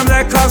the girls I'm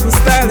like cause we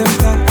style them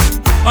tight.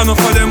 I know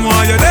for them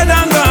why you're dead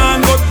and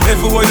gone, but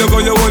everywhere you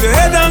go you hold your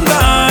head and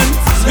gone.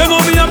 You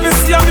know me happy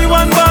see me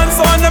one band,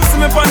 so when them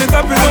see me pan it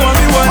up, you know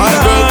me one my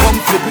girl dance.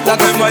 come flip it like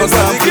a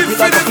flippergram, flip it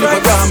like a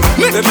flippergram.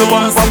 Make your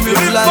bumper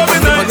flip it like a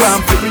flippergram,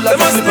 flip it like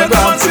a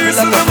flippergram, flip it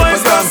like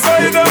a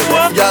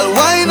flippergram. Y'all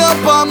wind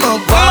up on my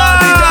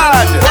body,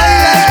 girl.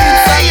 Wine like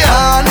it's a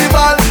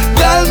carnival.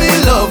 Girl, me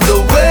love the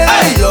way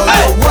you're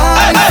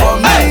wine for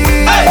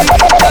me.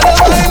 Girl, the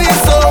wine is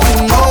so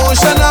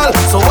emotional,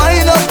 so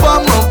wind up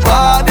on my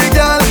body,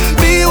 girl.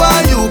 Me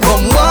while you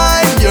come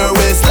wine your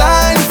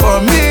waistline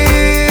for me.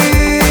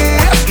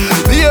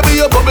 Baby,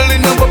 you're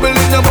bubbling, you're bubbling,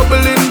 you're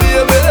bubbling,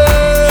 baby.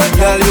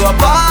 Girl, you a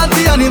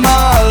party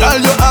animal.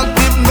 Girl, you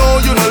active, no,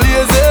 you no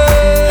lazy.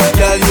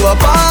 Girl, you a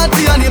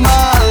party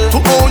animal. To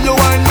own your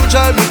wine, you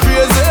drive me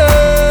crazy.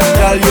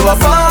 Girl, you a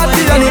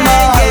party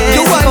animal.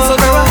 You wine so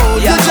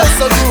good, you just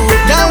so good.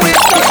 Can't wait.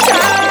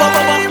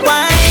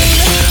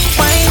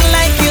 Wine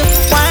like you,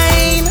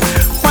 wine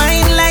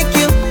like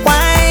you,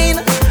 wine.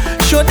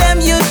 Show them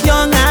you're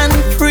young and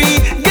free.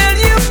 Girl,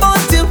 you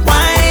both to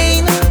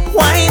wine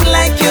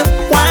like you,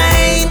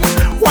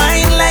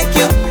 wine like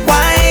you,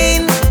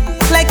 wine.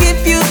 Like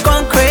if you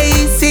gone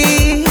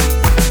crazy.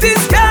 This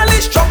girl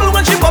is trouble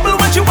when she bubble,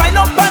 when she wind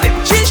up on it.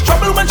 She's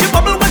trouble when she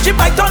bubble, when she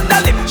bite on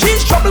the lip.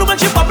 She's trouble when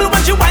she bubble,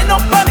 when she wind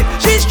up on it.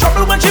 She's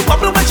trouble when she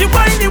bubble, when she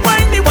whiny,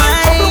 whiny,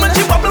 whiny. Trouble when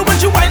she bubble, when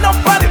she wind up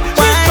on it.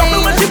 She's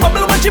trouble when she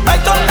bubble, when she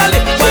bite on the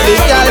lip.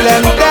 She's trouble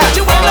when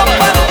she wind up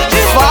on it.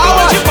 She's trouble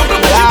when she bubble,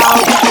 when she wind up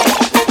on it.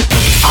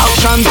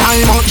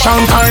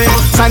 Action time,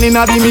 standing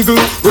at the middle,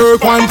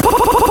 work one.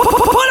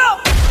 Pull up.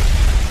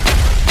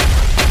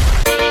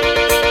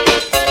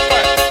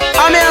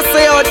 I'm here to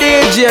say your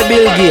DJ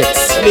Bill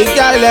Gates. Big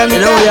girl, them you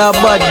know you're a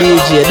bad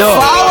DJ, though.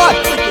 Forward,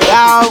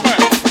 yeah.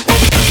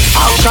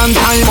 Action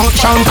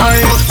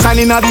time,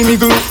 standing at the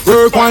middle,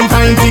 work one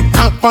time, tick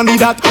tock on the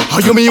dot. How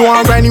you me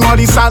want grind, you want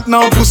the sat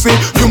now pussy.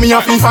 You me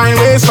have to find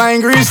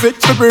waistline grease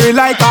it, slippery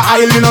like a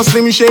aisle in a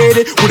slim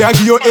shady. Would I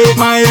give you 8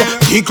 mile?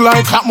 Kick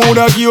like clap, would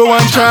I give you 1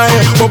 try?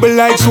 Bubble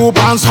like soup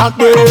and hot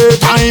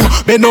time.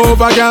 Bend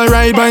over, girl,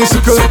 ride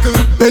bicycle.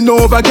 Bend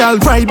over, girl,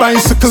 ride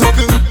bicycle.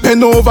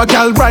 Bend over,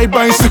 girl, ride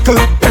bicycle.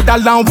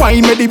 Pedal and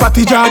wine, make the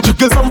body jar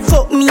jiggle. Come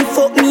fuck me.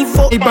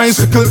 Ride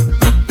bicycle.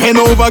 Bend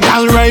over,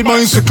 girl, ride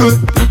bicycle.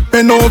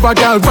 Bend over,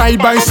 girl, ride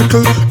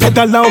bicycle.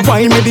 Pedal and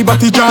wine, make the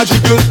body jar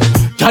jiggle.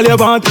 Girl, you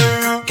bad,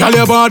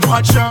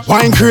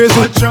 wine crazy,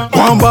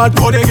 one bad,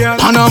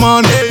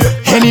 Panaman,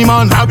 any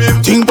man,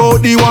 think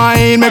about the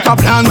wine, make a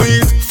plan.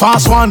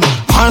 Fast one,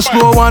 and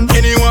slow one,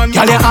 anyone.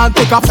 Girl, you hand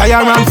take a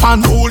flyer and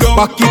fan.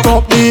 Back it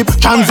up deep,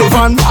 chance of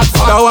one.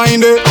 The wine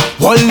there,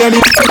 hold them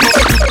in.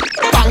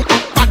 Bang,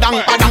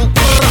 badang, badang,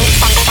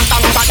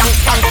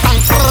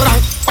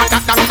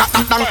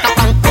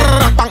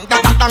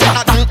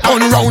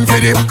 on round for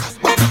the back.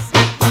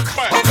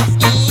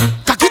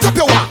 Cock it up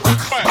your walk.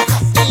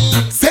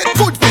 Set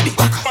good for the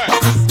back.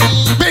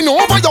 Bend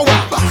over your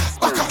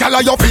walk.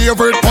 Girl, your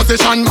favorite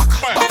position.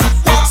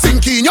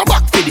 Sink in your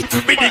back for the.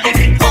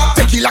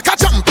 Take it like a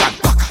champion.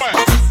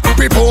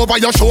 Grip over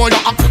your shoulder.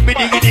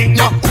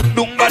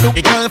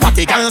 The girl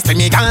party girl,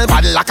 semi girl,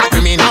 bad like a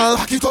criminal.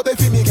 Cock it up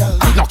for me, girl.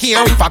 No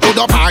care if I go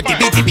to party,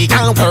 the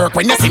girl work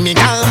when you see me,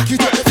 girl. Cock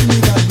it up for me,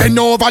 girl. Bend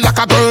over like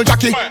a girl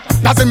jockey.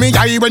 That's in me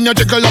eye when you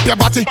jiggle up your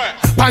body.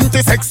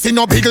 Panty sexy,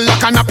 no big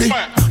like a nappy.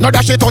 No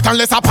dash it out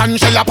unless a pan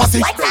shell a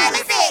pussy.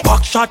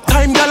 Back shot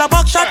time, gyal a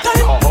back shot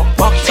time.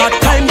 Back shot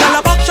time, gyal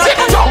a back shot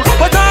time.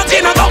 We're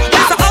talking about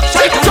this a up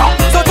shot time.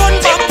 So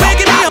turn back,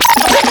 begging me up.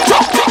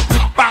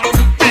 Bang,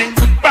 ding,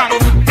 bang,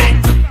 ding,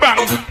 bang,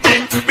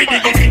 ding, biddy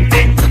ding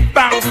ding,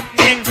 bang,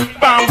 ding,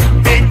 bang,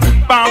 ding,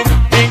 bang,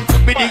 ding,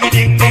 biddy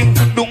ding ding,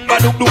 dung ba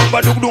dung dung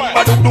ba dung dung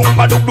ba dung dung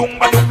ba dung dung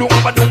ba dung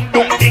dung ba dung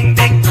dung ding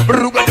ding,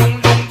 bruga dung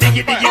dung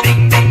diggy diggy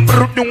ding ding,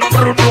 brudung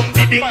brudung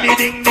ding ding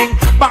ding ding,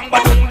 bang ba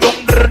dung dung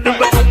dung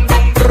ba dung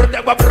dung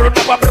brudaga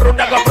brudaga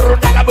brudaga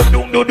brudaga ba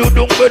dung dung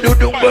dung ba dung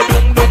dung ba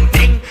dung dung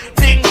ding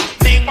ding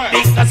ding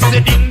ding, that's the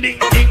ding ding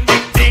ding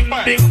ding ding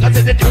ding,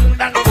 that's the dung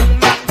dang dung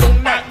dang dung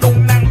dang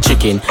dung dang.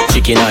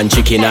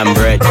 Chicken and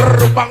bread.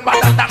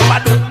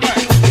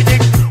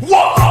 Whoa!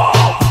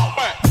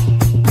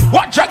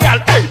 Watch a girl,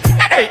 hey,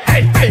 hey,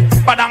 hey, hey.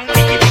 Badang,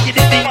 diggy, diggy,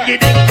 diggy,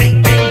 ding,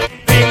 ding, ding,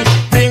 ding,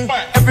 ding.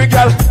 Every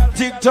girl,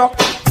 tick tock,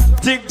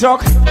 tick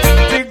tock,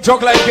 tick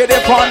tock like it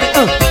upon the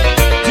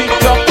tick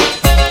tock,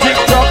 tick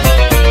tock,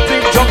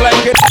 tick tock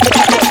like it.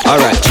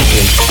 Alright,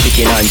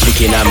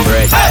 chicken and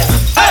bread.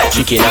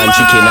 Chicken and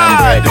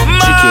bread.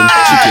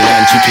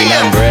 Chicken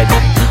and bread.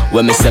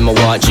 When me say me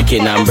want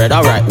chicken and bread,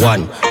 alright,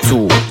 1,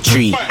 2,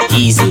 3,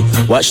 easy.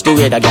 Watch the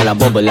way that gal a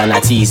bubble and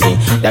a tease me.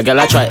 That gal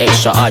a try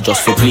extra hard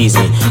just to please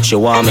me. She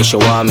want me.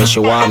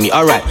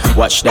 Alright,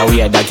 watch the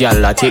way that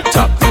gal a tick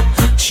tock.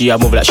 She a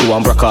move like she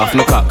want broke off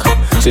me cock.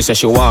 She said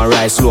she want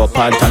rise slow up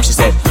on top. She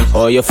said,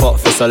 oh you fuck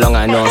for so long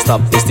and non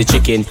stop. It's the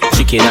chicken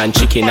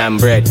and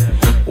bread.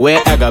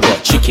 Where egg I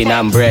got chicken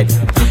and bread.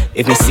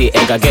 If me see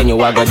egg again,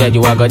 you a go dead,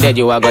 you a go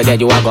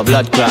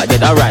blood clot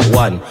dead. Alright,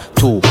 1,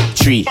 2,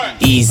 3,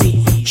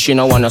 easy. She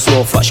no want a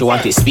slow fuck, she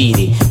want it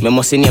speedy. Me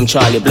must name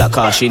Charlie Black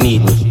car, she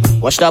need me.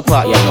 Watch that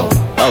part, you know.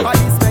 Oh,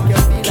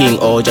 King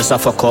O just a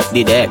fuck up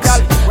the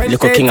decks.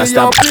 Little King a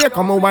stop.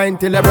 Come on, wine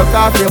till I broke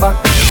off your back.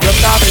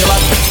 Broke off your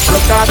back.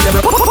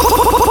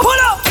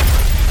 Pull up.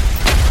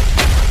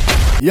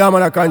 Yeah,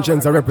 man, a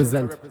conscience I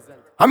represent.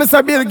 I'm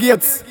Mr. Bill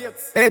Gates.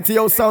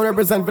 ATO sound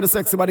represent for the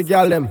sexy body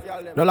girl them.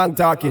 No long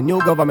talking, new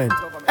government.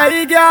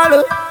 Hey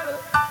girl,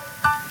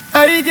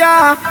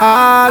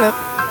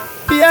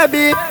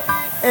 baby.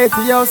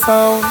 ATO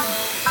sound.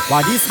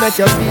 Why this make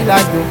you feel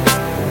like though?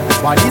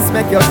 Why this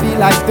make you feel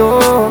like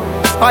though?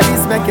 Why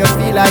this make you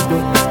feel like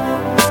though?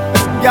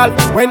 Girl,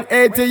 when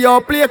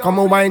ATO play, come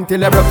on wine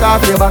till I broke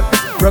off your back.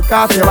 Broke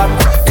off your back.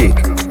 Tick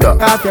tock.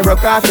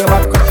 Broke off your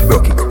back.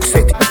 Broke it,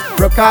 set it.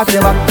 Broke off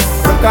your back.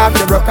 Broke off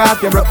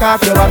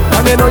your back.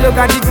 And you know you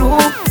got the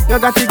groove.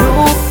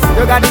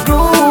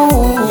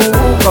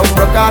 Come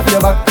broke off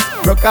your back.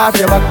 Broke off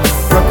your back.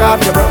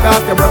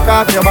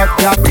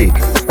 Yeah. Tick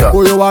tock. Who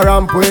you a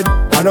ramp with?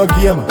 I no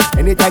game.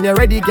 Anytime you're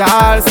ready,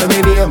 girl, say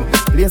me name.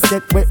 Place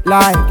get wet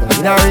like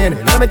in a rain.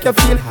 Now make you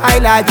feel high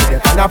like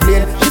it on a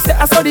plane. She say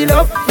I saw the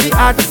love, the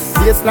art.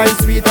 Baseline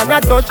sweet and I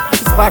touch the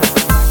spot.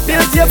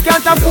 Bill Gates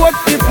can't afford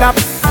the flap.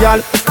 Girl,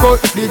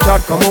 cut the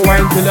chat. Come on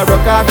wine till you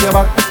broke off your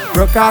back.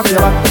 Broke off your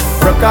back.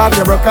 Broke off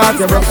your back.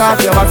 If you broke off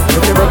your back.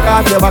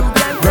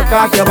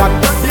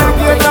 Bill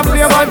Gates a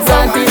play one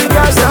song.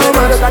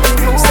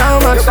 So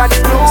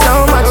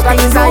much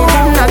things I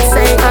did not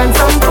say. And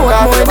some put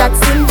more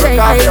that's in play.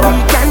 We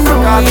can do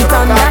it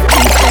on that.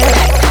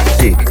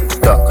 Tick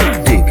tock,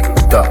 tick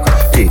tock,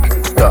 tick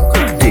tock,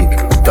 tick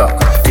tock,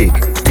 tick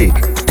tick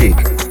tick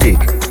tick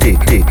tick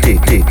tick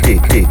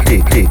tick tick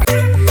tick tick.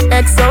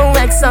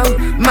 XOXO,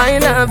 my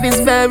love is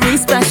very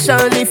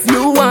special. If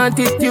you want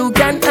it, you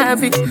can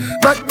have it,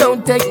 but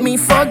don't take me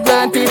for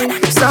granted.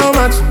 So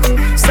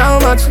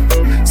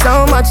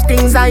much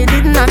things I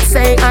did not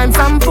say. I'm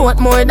from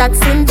Portmore,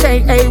 that's in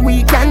JA.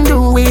 We can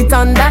do it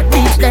on that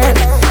beach there.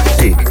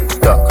 Tick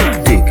tock,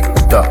 tick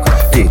tock,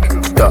 tick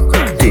tock,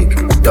 tick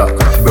tock.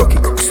 Broke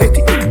it, set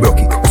it, broke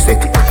it,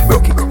 set it,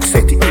 broke it,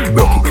 set it,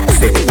 broke it,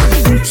 set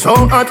it.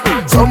 So hot,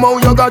 somehow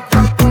you got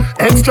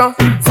extra.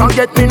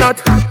 Forget me not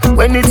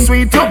when it's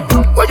sweet. You,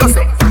 what you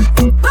say?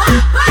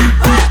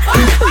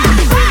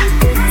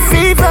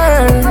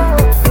 Fever,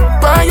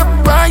 buy up.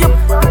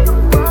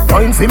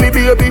 Wine for me,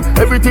 baby.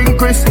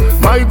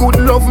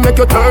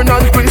 you turn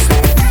and twist.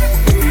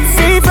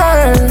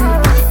 Fever,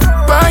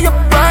 buy up.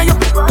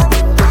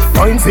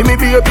 Fine see me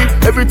baby,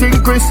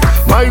 everything crisp.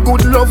 My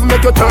good love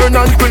make you turn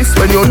and twist.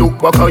 When you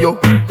look back at you,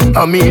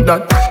 I mean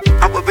that.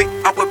 I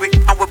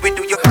will be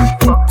do you.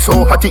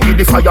 So hot it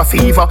the fire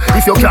fever.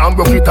 If you can't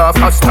broke it off,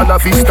 hasta la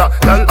vista.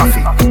 Girl,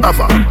 afi,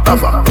 ava,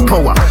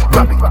 power,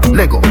 grab it,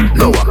 Lego,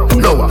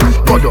 lower,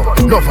 godo,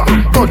 lover,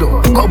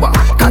 cover,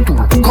 tattoo,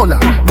 color,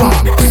 warm,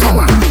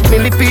 summer.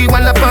 Millipede,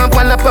 walla pump,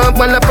 color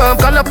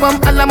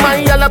pump, alla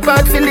my, alla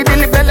bad, silly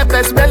dilly, bella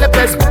best,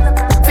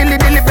 silly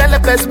dilly, bella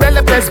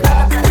best.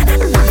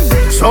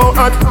 So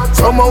hot,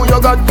 somehow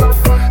you got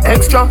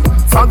extra,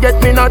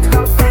 forget me not.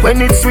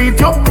 When it's sweet,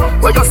 yo,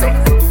 what you say?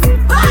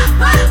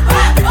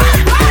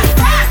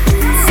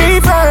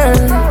 Fever,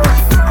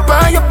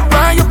 buy up.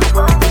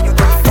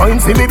 Fine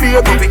see me baby,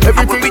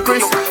 everything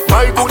crisp.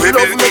 My good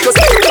love make you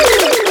say.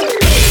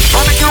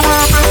 Wanna make you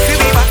want broke for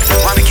me back?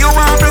 Wanna make you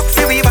want broke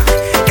for me back?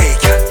 Hey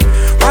girl,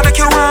 wanna make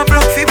you want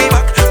broke for me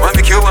back? Wanna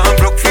make you want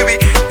broke for me?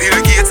 Bill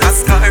Gates a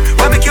scar.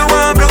 Wanna make you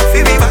want broke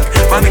for me back?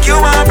 Wanna make you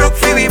want broke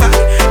for me back?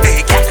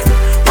 Hey girl,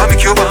 wanna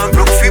make you want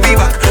broke for me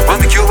back?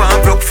 Wanna make you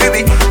want broke for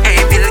me?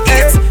 Hey Bill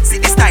Gates, see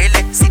the style,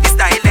 and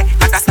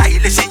the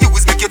style she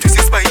use make you twist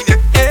your spine.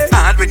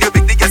 And when you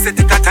big the girl say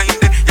take her time,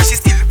 yeah she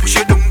still push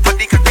you down for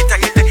the capital.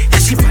 Yeah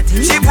she put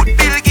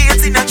Bill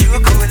Gates in a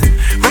chokehold.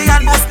 We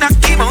almost knock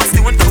him out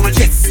stone cold.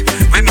 Yes,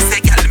 when me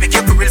say girl make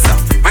your girls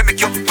up, when make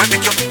you.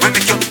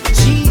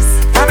 Jeez,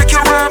 wanna make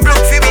you want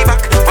broke for me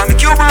back? Wanna make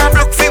you want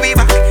broke for me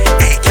back?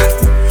 Hey girl,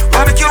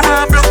 wanna make you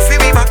want broke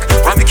for me back?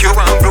 Wanna make you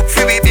want broke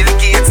for me? Bill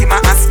Gates in my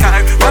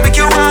Oscar. Wanna make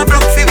you want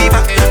broke for me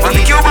back? Wanna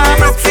make you want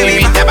broke for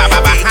me back?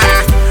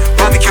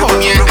 Wanna make you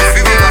want broke for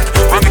me back?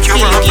 Wanna make you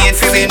want broke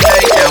for me back?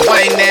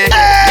 Wine there,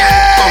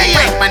 come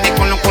wine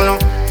pon the kulo,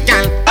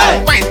 girl. Come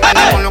wine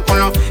pon the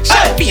kulo.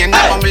 Champagne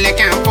that bubble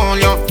can't pull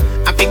you.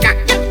 Africa,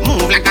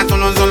 move like a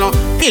zolo.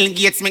 Bill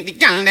Gates make the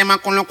girl dem a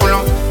kulo.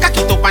 Cock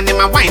it up and dem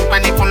a wine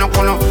pon the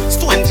kulo.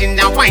 Stone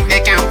ginger wine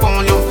they can't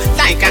pull you.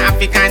 Like a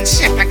African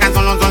chef like a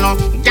zolo.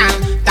 Girl,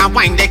 that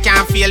wine they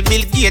can't feel.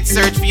 Bill Gates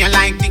search for you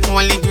like the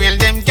holy grail.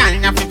 Them girl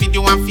na fi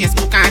video on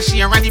Facebook and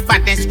share all the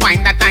baddest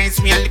wine that I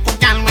smell. Little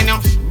girl when you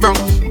broke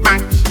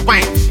back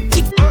wine.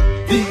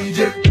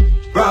 DJ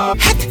Rob.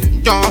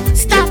 Don't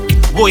stop,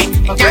 boy,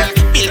 girl.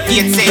 Bill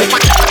Gates say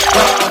what?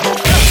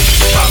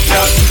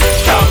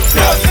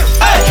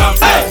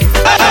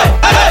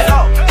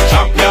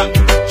 Champion.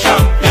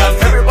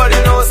 Everybody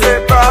knows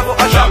say bravo a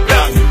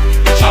champion.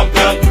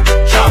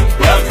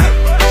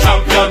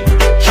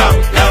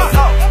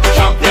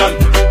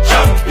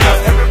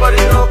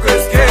 Everybody know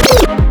Chris K.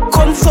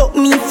 Come fuck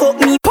me.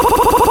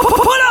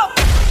 Pull up.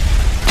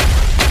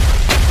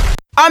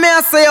 I mean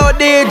I say your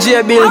DJ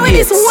Bill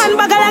Gates. This one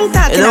bag a long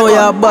talking. You know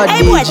you're a bad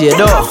DJ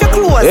though.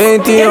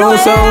 Ain't you know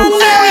some?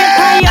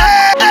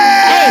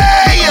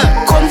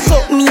 Come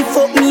fuck me.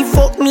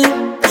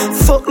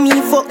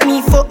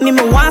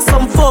 Me want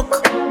some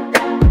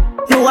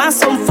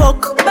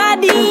fuck.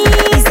 Body.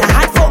 It's a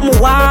hot fuck. Me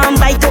want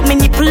bite up me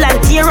nipple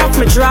and tear up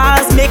my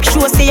drawers. Make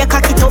sure say your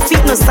cocky tough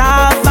fit no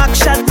soft. Back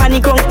shot panny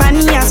ground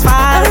panny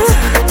asphalt.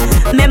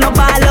 Me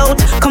ball out.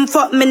 Come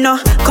fuck me no.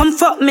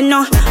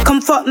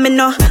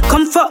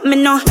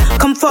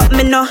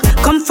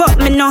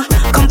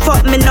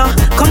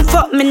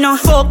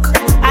 Fuck.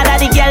 All of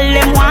the girl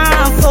them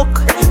want fuck.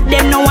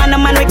 Them no want a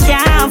man we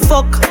can't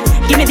fuck.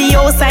 Give me the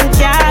house and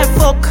car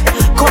fuck.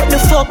 Cut the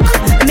fuck,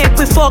 make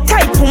we fuck.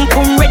 Tight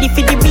pum ready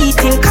for the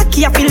beating.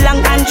 Cocky I feel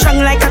long and strong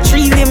like a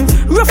tree limb.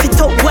 Rough it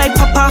up while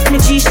pop off my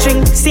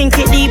G-string. Sink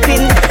it deep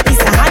in. It's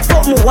a hot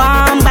fuck me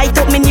warm. Bite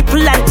up my nipple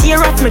and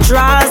tear off my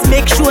drawers.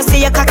 Make sure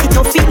say your cocky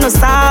tough fit no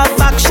soft.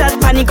 Back shot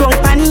panny ground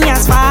panny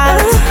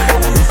asphalt.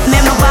 Me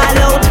ball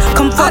out.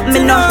 Come fuck me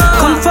no.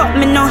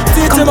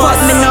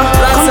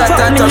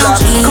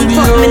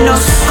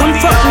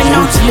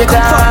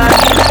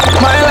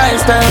 My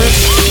lifestyle.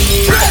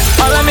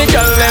 All of me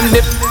girl them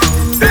dip.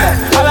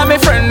 All of me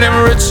friend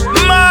them rich.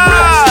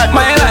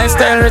 My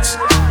lifestyle rich.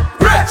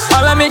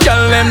 All of me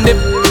girl them dip.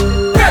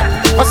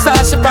 What's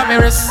that shit on me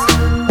wrist?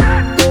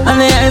 And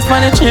the ice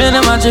on the chain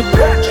them a drip.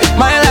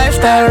 My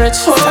lifestyle rich.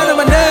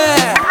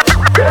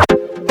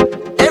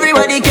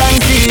 Everybody can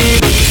see.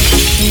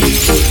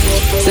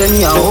 Send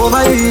me a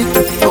overdo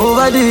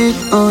it,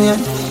 oh yeah.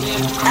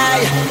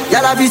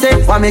 Y'all be say,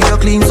 why make you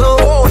clean so?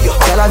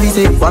 Y'all be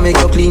say, why make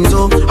you clean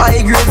so?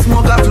 High grade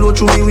smoke a flow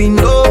through me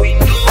window.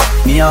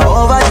 Me a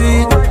overdo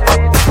it.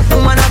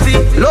 Woman a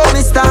feel, love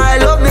me style.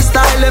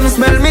 Let me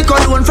smell me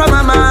cologne from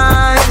my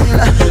mind.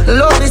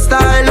 Love me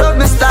style.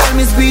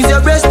 Me squeeze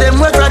your breast, them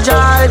we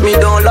fragile. Me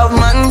don't love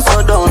man,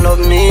 so don't love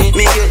me.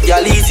 Me get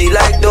y'all easy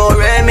like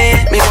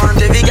Doremi. Me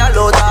want every gal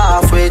out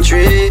halfway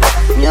tree.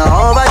 Me a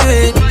overdo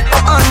it.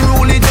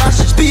 Unruly dash,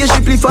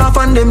 spaceshiply far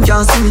from them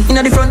can't see me.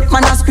 Inna the front,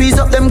 man I squeeze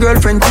up them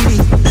girlfriend TD.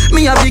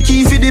 Me have the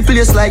key for the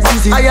place like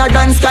Dizzy. Higher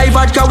than Sky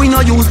Vodka, we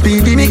no use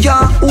PD. Me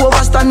can't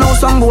overstand now,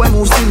 some boy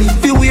move silly.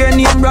 Fi wear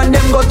name brand,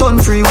 them got on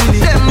free willy.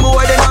 Them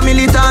boy, they a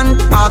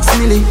militant, ask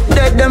milli.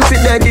 Dead them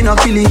fit dead in a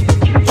killy.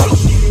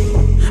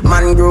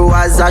 Man grow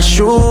as a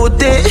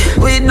shooty.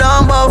 We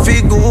down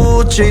Buffy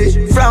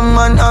Gucci. From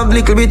man have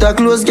little bit of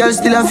clothes, girl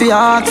still a fi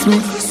ask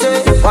me.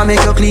 Say, why make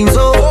you clean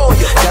so?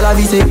 Girl a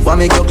be say, why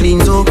make you clean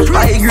so?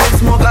 High grade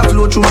smoke a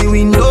flow through me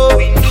window.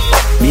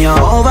 Me a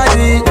overdo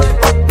it.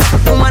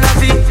 Woman a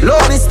fi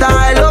love me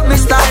style,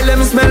 let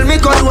me smell me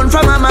cologne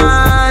from my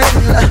mind.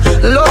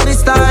 Love me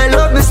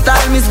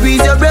style, me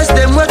squeeze your breast,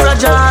 them we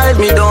fragile.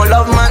 Me don't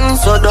love man,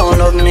 so don't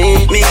love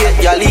me. Me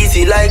get y'all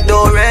easy like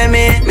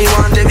Doremi. Me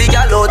want every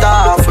gal out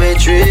halfway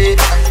tree.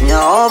 Me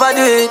a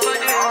overdo it.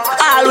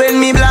 All when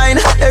me blind,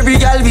 every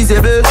gal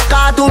visible.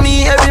 Car to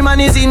me, every man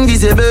is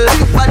invisible.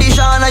 Body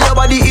shine and your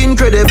body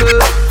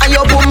incredible. And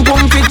your pum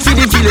pum fit for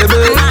the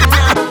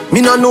killable. Me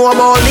no know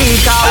about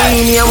league, cause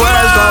we in a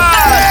World Cup.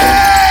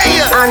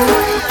 And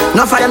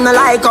no for them no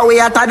like how we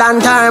hotter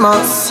than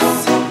thermos.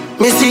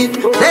 Me see,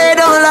 they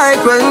don't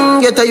like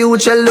when get a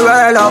youth shell the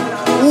world up.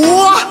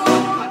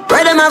 What?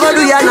 Where them a go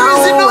do ya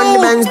now? When the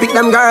men pick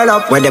them girl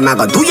up. Where them a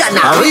go do ya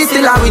now? Are we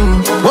still a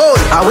win? Whoa,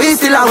 are we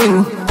still a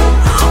win?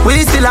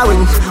 We still a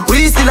win,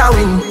 we still a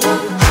win.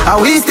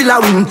 Are we still a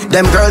win?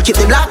 Them girl keep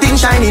the black thing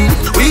shining.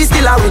 We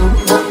still a win.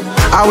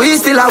 Are we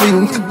still a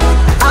win?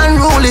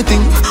 Unruly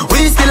thing.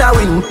 We still a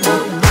win.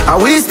 Are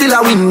we still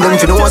a win? Them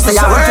you know say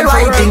a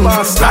worldwide thing.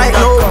 Right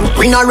now,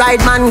 we no ride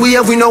man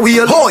wave, we no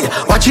wheel. Boy,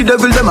 watch the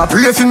devil them a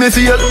pray for me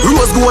feel.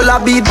 Rose gold a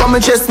beat on my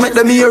chest, make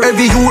them hear.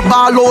 Every youth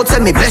ball out, say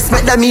me bless,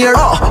 make them hear.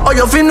 Oh,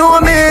 you fi know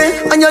me,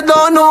 and you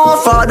don't know.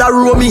 Father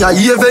row me a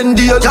even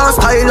deal. Can't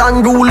style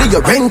and rule,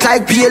 you rank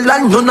like pale.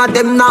 And none of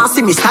them nah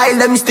see me style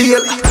them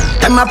steal.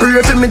 Them a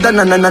pray for me, da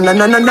na na na na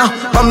na na na.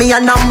 But me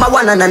a number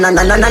one, na na na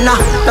na na na na.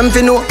 Them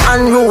fi know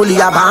unruly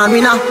a born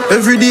winner.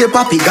 Every day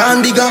papi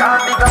gone bigger.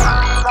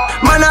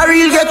 Man a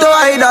real ghetto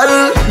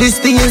idol.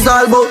 This thing is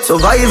all about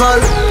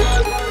survival.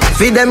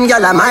 Feed them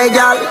gal a my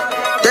gal.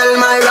 Tell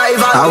my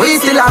rival. Are we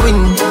still a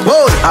win?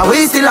 Whoa, are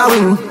we still a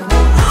win?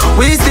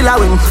 We still a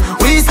win.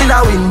 We still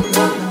a win.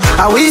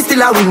 Are we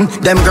still a win?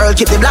 Them girl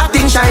keep the black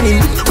thing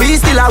shining. We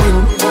still a win.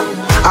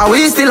 Are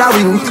we still a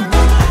win?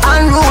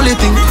 Unruly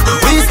thing.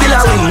 We still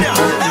a win.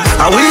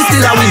 Are we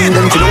still a win?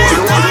 Them to know.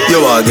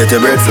 You want get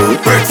a breadfruit?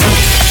 Breadfruit.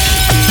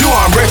 You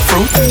want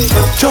breadfruit?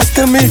 Just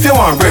tell me if you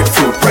want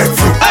breadfruit.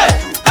 Breadfruit.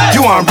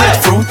 You want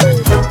breadfruit?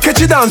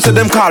 Catch it down to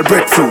them called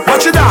breadfruit.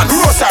 Watch it down,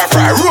 roast or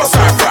fry, roast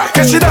or fry.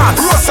 Catch it down,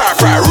 roast or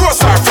fry,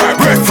 roast or fry.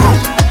 Breadfruit.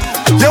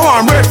 You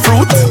want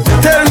breadfruit?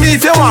 Tell me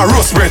if you want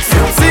roast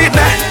breadfruit. See it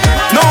there?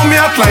 Now me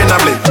a climb a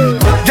blade.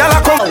 Gyal a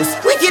come.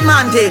 Wicked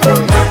man take.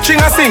 Ching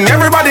a sing,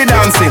 everybody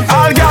dancing.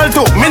 All gyal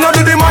too. Me no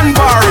do the man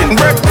barring.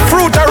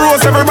 Breadfruit a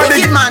roast,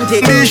 everybody. Wicked man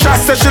take. Nisha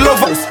said she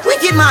love us.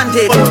 Wicked man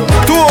take.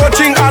 Two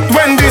ching at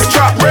when this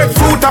trap.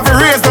 Breadfruit have a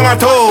raised on a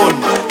tone.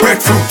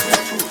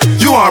 Breadfruit.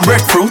 You want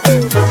breadfruit?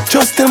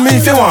 Just tell me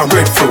if you want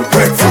breadfruit.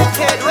 Breadfruit.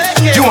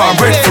 You want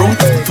breadfruit?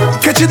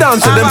 Catch it down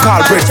to them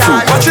called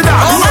breadfruit. Watch it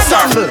down.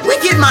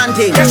 Wicked man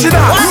thing. Catch it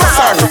down.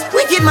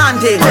 Wicked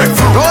man thing.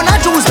 Breadfruit. Rona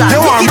juice like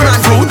you want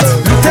breadfruit?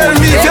 Tell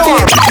me if you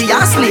want. Be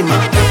a slim.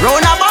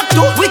 Rona back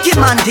to wicked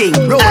man thing.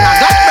 Rona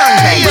got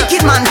brand thing.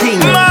 Wicked man thing.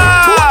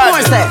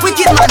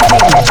 Wicked man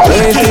thing.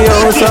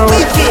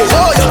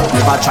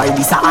 Never try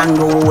this a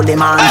unruly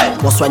man.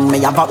 But when me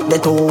have up the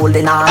told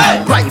in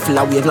hand, rifle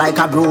a wave like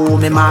a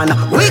broomy man.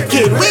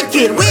 Wicked,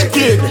 wicked,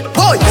 wicked.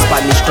 Boy,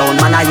 Spanish town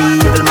man a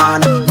evil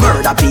man.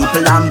 Murder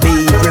people and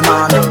beat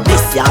man.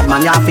 This yard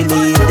man you have to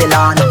leave the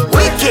land.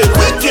 Wicked,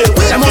 wicked,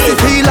 wicked. Them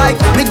must feel like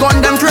me gun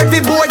them thread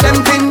we board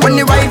them thing. When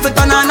the rifle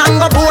turn on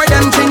and go board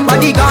them thing.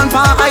 Body gone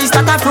for ice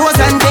that a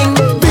frozen thing.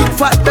 Big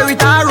fat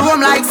berita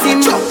roam like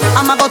sin.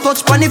 I'ma go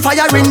touch pon the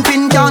fire ring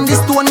pin. Down the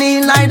stone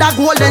in like a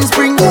golden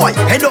spring. Boy,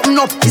 head up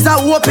up is a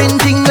open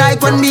thing.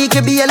 Like when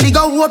Mickey Bailey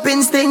go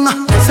open sting.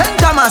 St.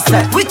 Thomas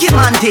say, wicked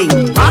man thing.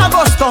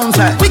 August Town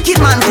say, wicked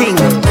man thing.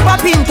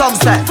 Papin Tug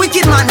say,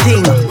 wicked man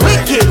thing.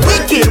 Wicked,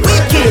 wicked,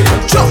 wicked.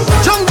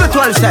 Jungle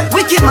 12 say,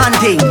 wicked man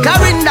thing.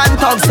 Clarendon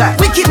Tug say,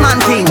 wicked man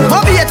thing.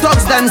 Bobby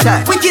Tugs them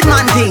say, wicked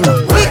man thing.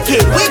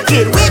 Wicked,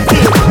 wicked,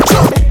 wicked.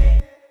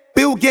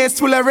 Bill Gates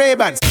full of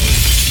Ray-Bans.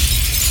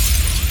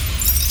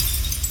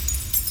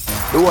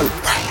 The whole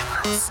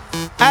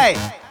hey,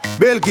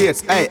 Bill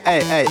Gates, hey.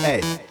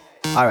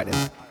 Alright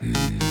then.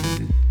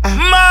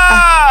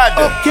 Mad!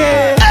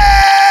 Okay.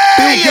 Hey!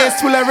 Bill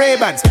Gates full of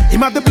Ray-Bans.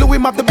 Him have the blue,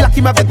 him have the black,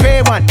 him have the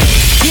grey one.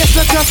 Yes,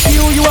 not just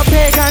you a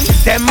pagan.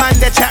 Them man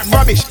they chat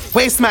rubbish.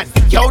 Waste man,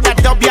 yo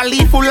that W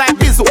lethal like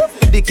Bizzle.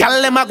 The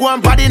gal them a go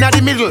and body in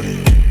the middle.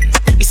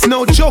 It's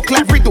no joke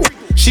like Riddle.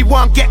 She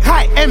won't get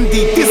high,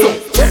 MD Dizzle.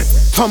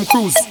 Tom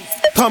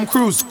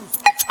Cruise.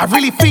 I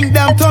really think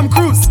damn Tom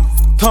Cruise.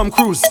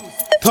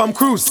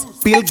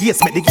 Bill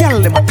Gates make the girl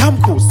them a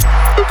Tom Cruise.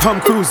 Tom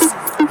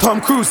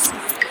Cruise.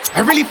 I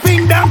really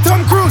think damn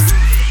Tom Cruise.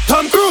 The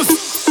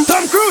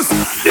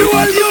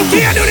whole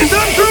UK do the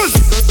Tom Cruise.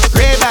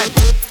 Ray-Ban.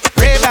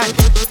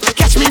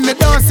 Catch me in the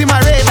dance in my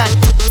Ray-Ban.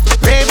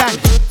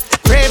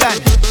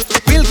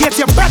 Bill Gates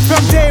your back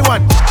from day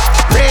one.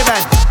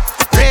 Ray-Ban.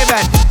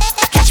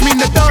 Catch me in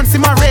the dance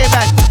in my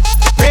Ray-Ban.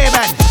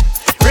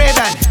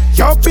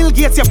 Yo, Bill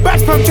Gates your back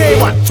from day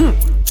one.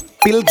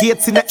 Bill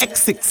Gates in the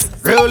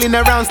X6, rolling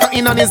around,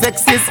 starting on his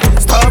exes.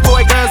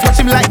 Starboy girls watch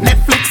him like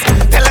Netflix.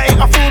 Tell her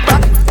ain't a fullback,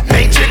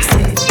 Matrix.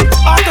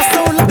 After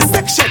soul of the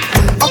section,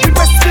 up in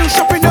Westfield,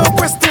 shopping out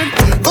Western.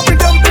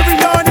 Going down every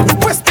yard in the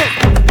Western.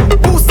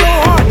 Who's so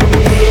hard?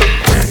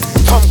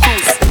 Tom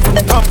Cruise.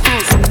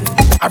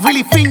 I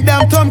really think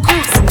damn Tom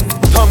Cruise.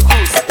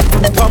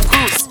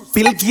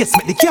 Bill Gates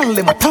make the girl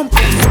them a Tom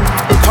Cruise.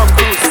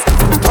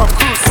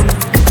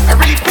 I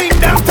really think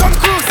damn Tom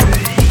Cruise.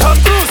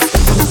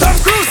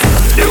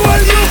 You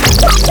are you.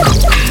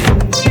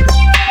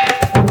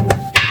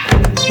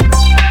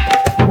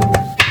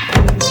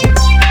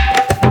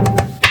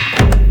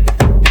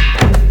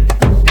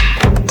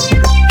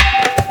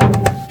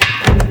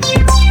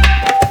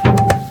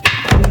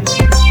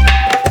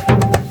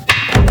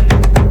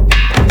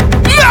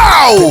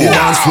 The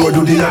dance floor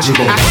do the logic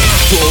bump.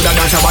 Throw the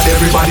dance about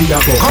everybody a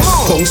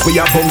bounce. Bounce we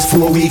a bounce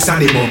 4 weeks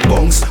and they month.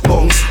 Bounce.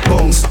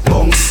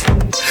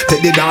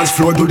 Take the dance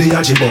floor do the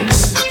logic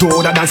bounce.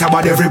 Throw the dance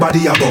about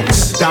everybody a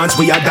bounce. Dance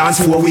we a dance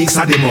 4 weeks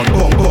and they month.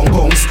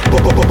 Bounce.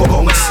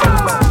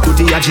 Do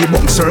the Aji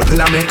bounce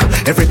circle a make.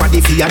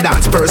 Everybody feel a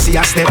dance, Percy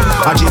a step.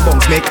 Aji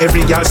bounce make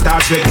every girl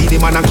start sweat. Be the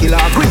man and killer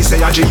agree say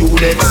Aji you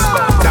next.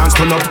 Dance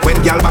turn up when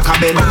girl back a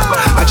bend.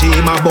 Aji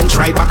him a bounce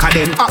right back a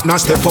them. Now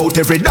step out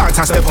every dance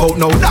a step out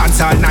now.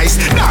 Dance all nice,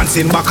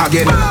 dancing back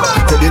again.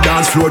 To the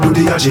dance floor do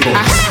the Aji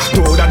bounce.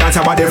 Throw the dance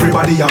about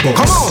everybody a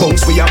bounce.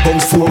 Bounce we a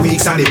bounce 4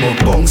 weeks and they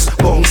month.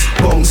 Bounce.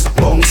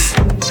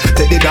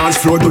 Take the dance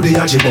floor do the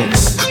Aji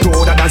bounce.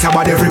 Throw the dance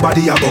about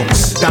everybody a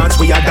bounce. Dance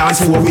we a dance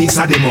 4 weeks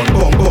and they month.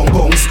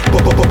 Bounce.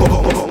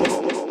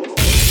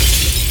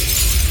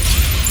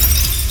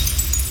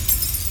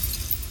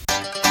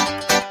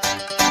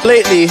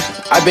 Lately,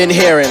 I've been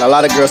hearing a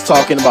lot of girls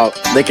talking about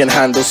they can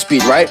handle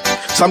speed, right?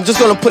 So I'm just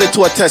gonna put it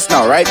to a test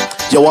now, right?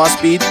 You want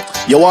speed?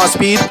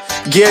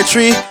 Gear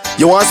 3.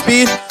 You want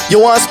speed?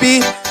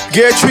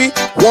 Gear 3.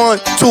 1,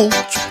 2,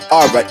 3.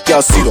 Alright,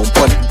 girl, sit on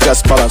one,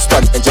 just balance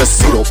one, and just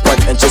sit on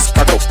one, and just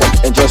crack up one,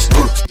 and just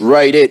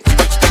ride it.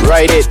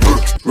 Alright,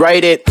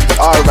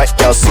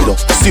 girl, sit on,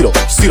 just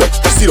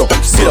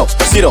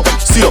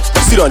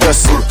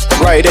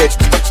ride it.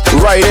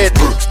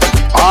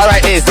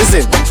 Alright,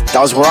 listen, that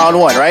was round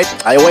 1, right?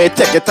 I want you to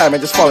take your time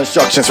and just follow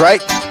instructions,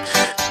 right?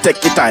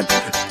 Take your time,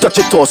 touch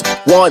your toes,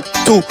 1,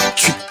 2,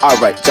 3.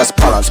 Alright, just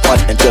balance one,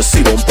 and just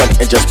sit on one,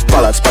 and just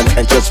balance one,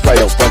 and just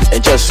ride up one,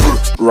 and just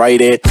ride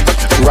it.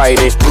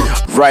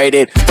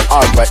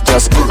 Alright,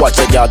 just watch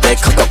a girl then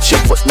cock up she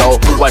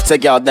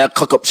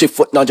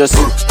foot now. Just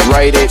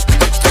ride it.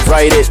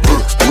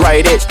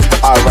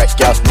 Alright,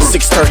 girl,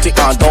 6:30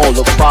 and don't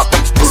look back.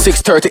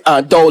 6:30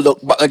 and don't look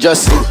back, and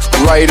just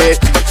ride it.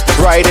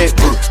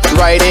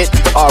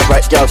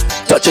 Alright, girl,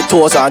 touch your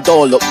toes and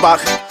don't look back.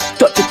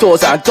 Touch your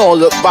toes and don't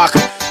look back.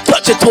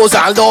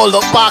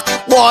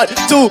 1,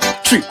 2,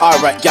 3.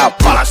 Alright, girl,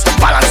 balance.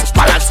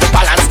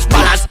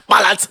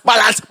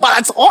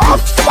 Oh,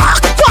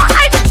 fuck,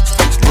 boy.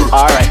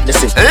 Alright,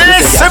 listen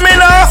me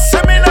now.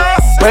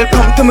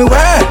 Welcome to my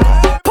world.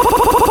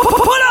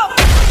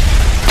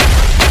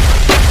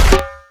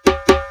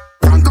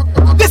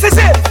 This is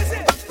it.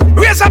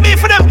 Raise a beat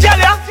for them, girl,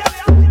 yeah?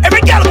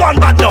 Every girl want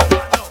bad now.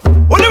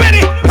 Are you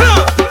ready?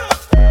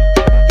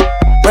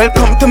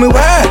 Welcome to my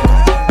world.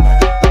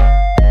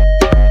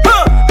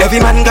 Every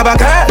man got a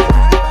girl.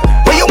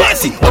 Where you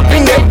want it? Up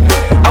in there.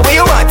 Where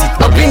you want it?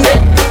 Up in there.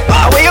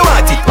 Where you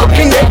want it? Up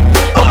in there.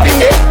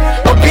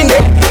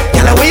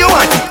 Girl, where you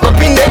want it?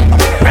 Up in there.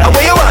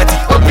 Where you want it?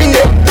 Up in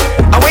there.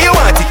 Where you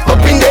want it?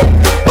 Up in there.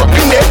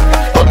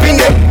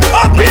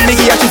 When me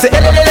give her, she say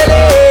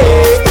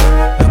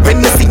when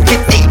me sink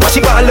it deep, but she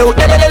ball out.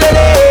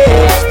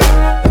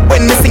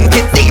 When me sink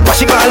it deep, but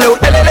she ball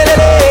out.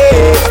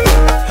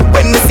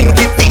 When me sink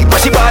it deep,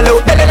 but she ball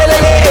out.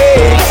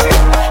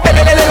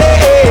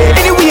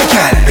 Anyway,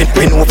 girl,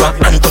 bend over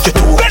and touch your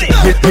toe.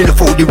 Me love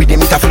how the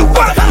rhythm it a flow.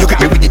 You get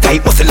me with the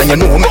tight muscle and you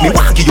know make me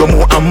want give you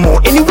more and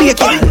more. Anyway,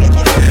 girl,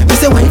 you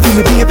say wine for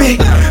me, baby.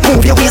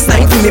 Move your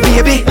waistline for me,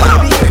 baby.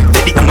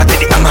 Teddy amma.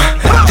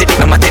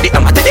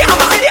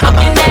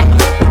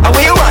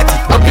 Where you want it?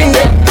 Up in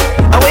there.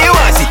 Where you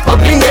want it?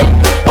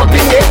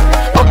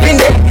 Up in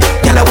there.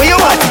 Girl, where you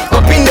want it?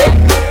 Up in there.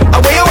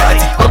 Where you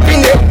want it? Up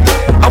in there.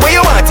 Where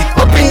you want it?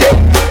 Up in there.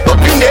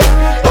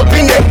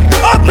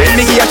 When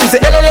me give her, she say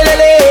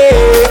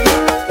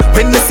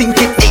when me sink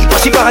it deep,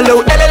 but she ball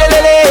out.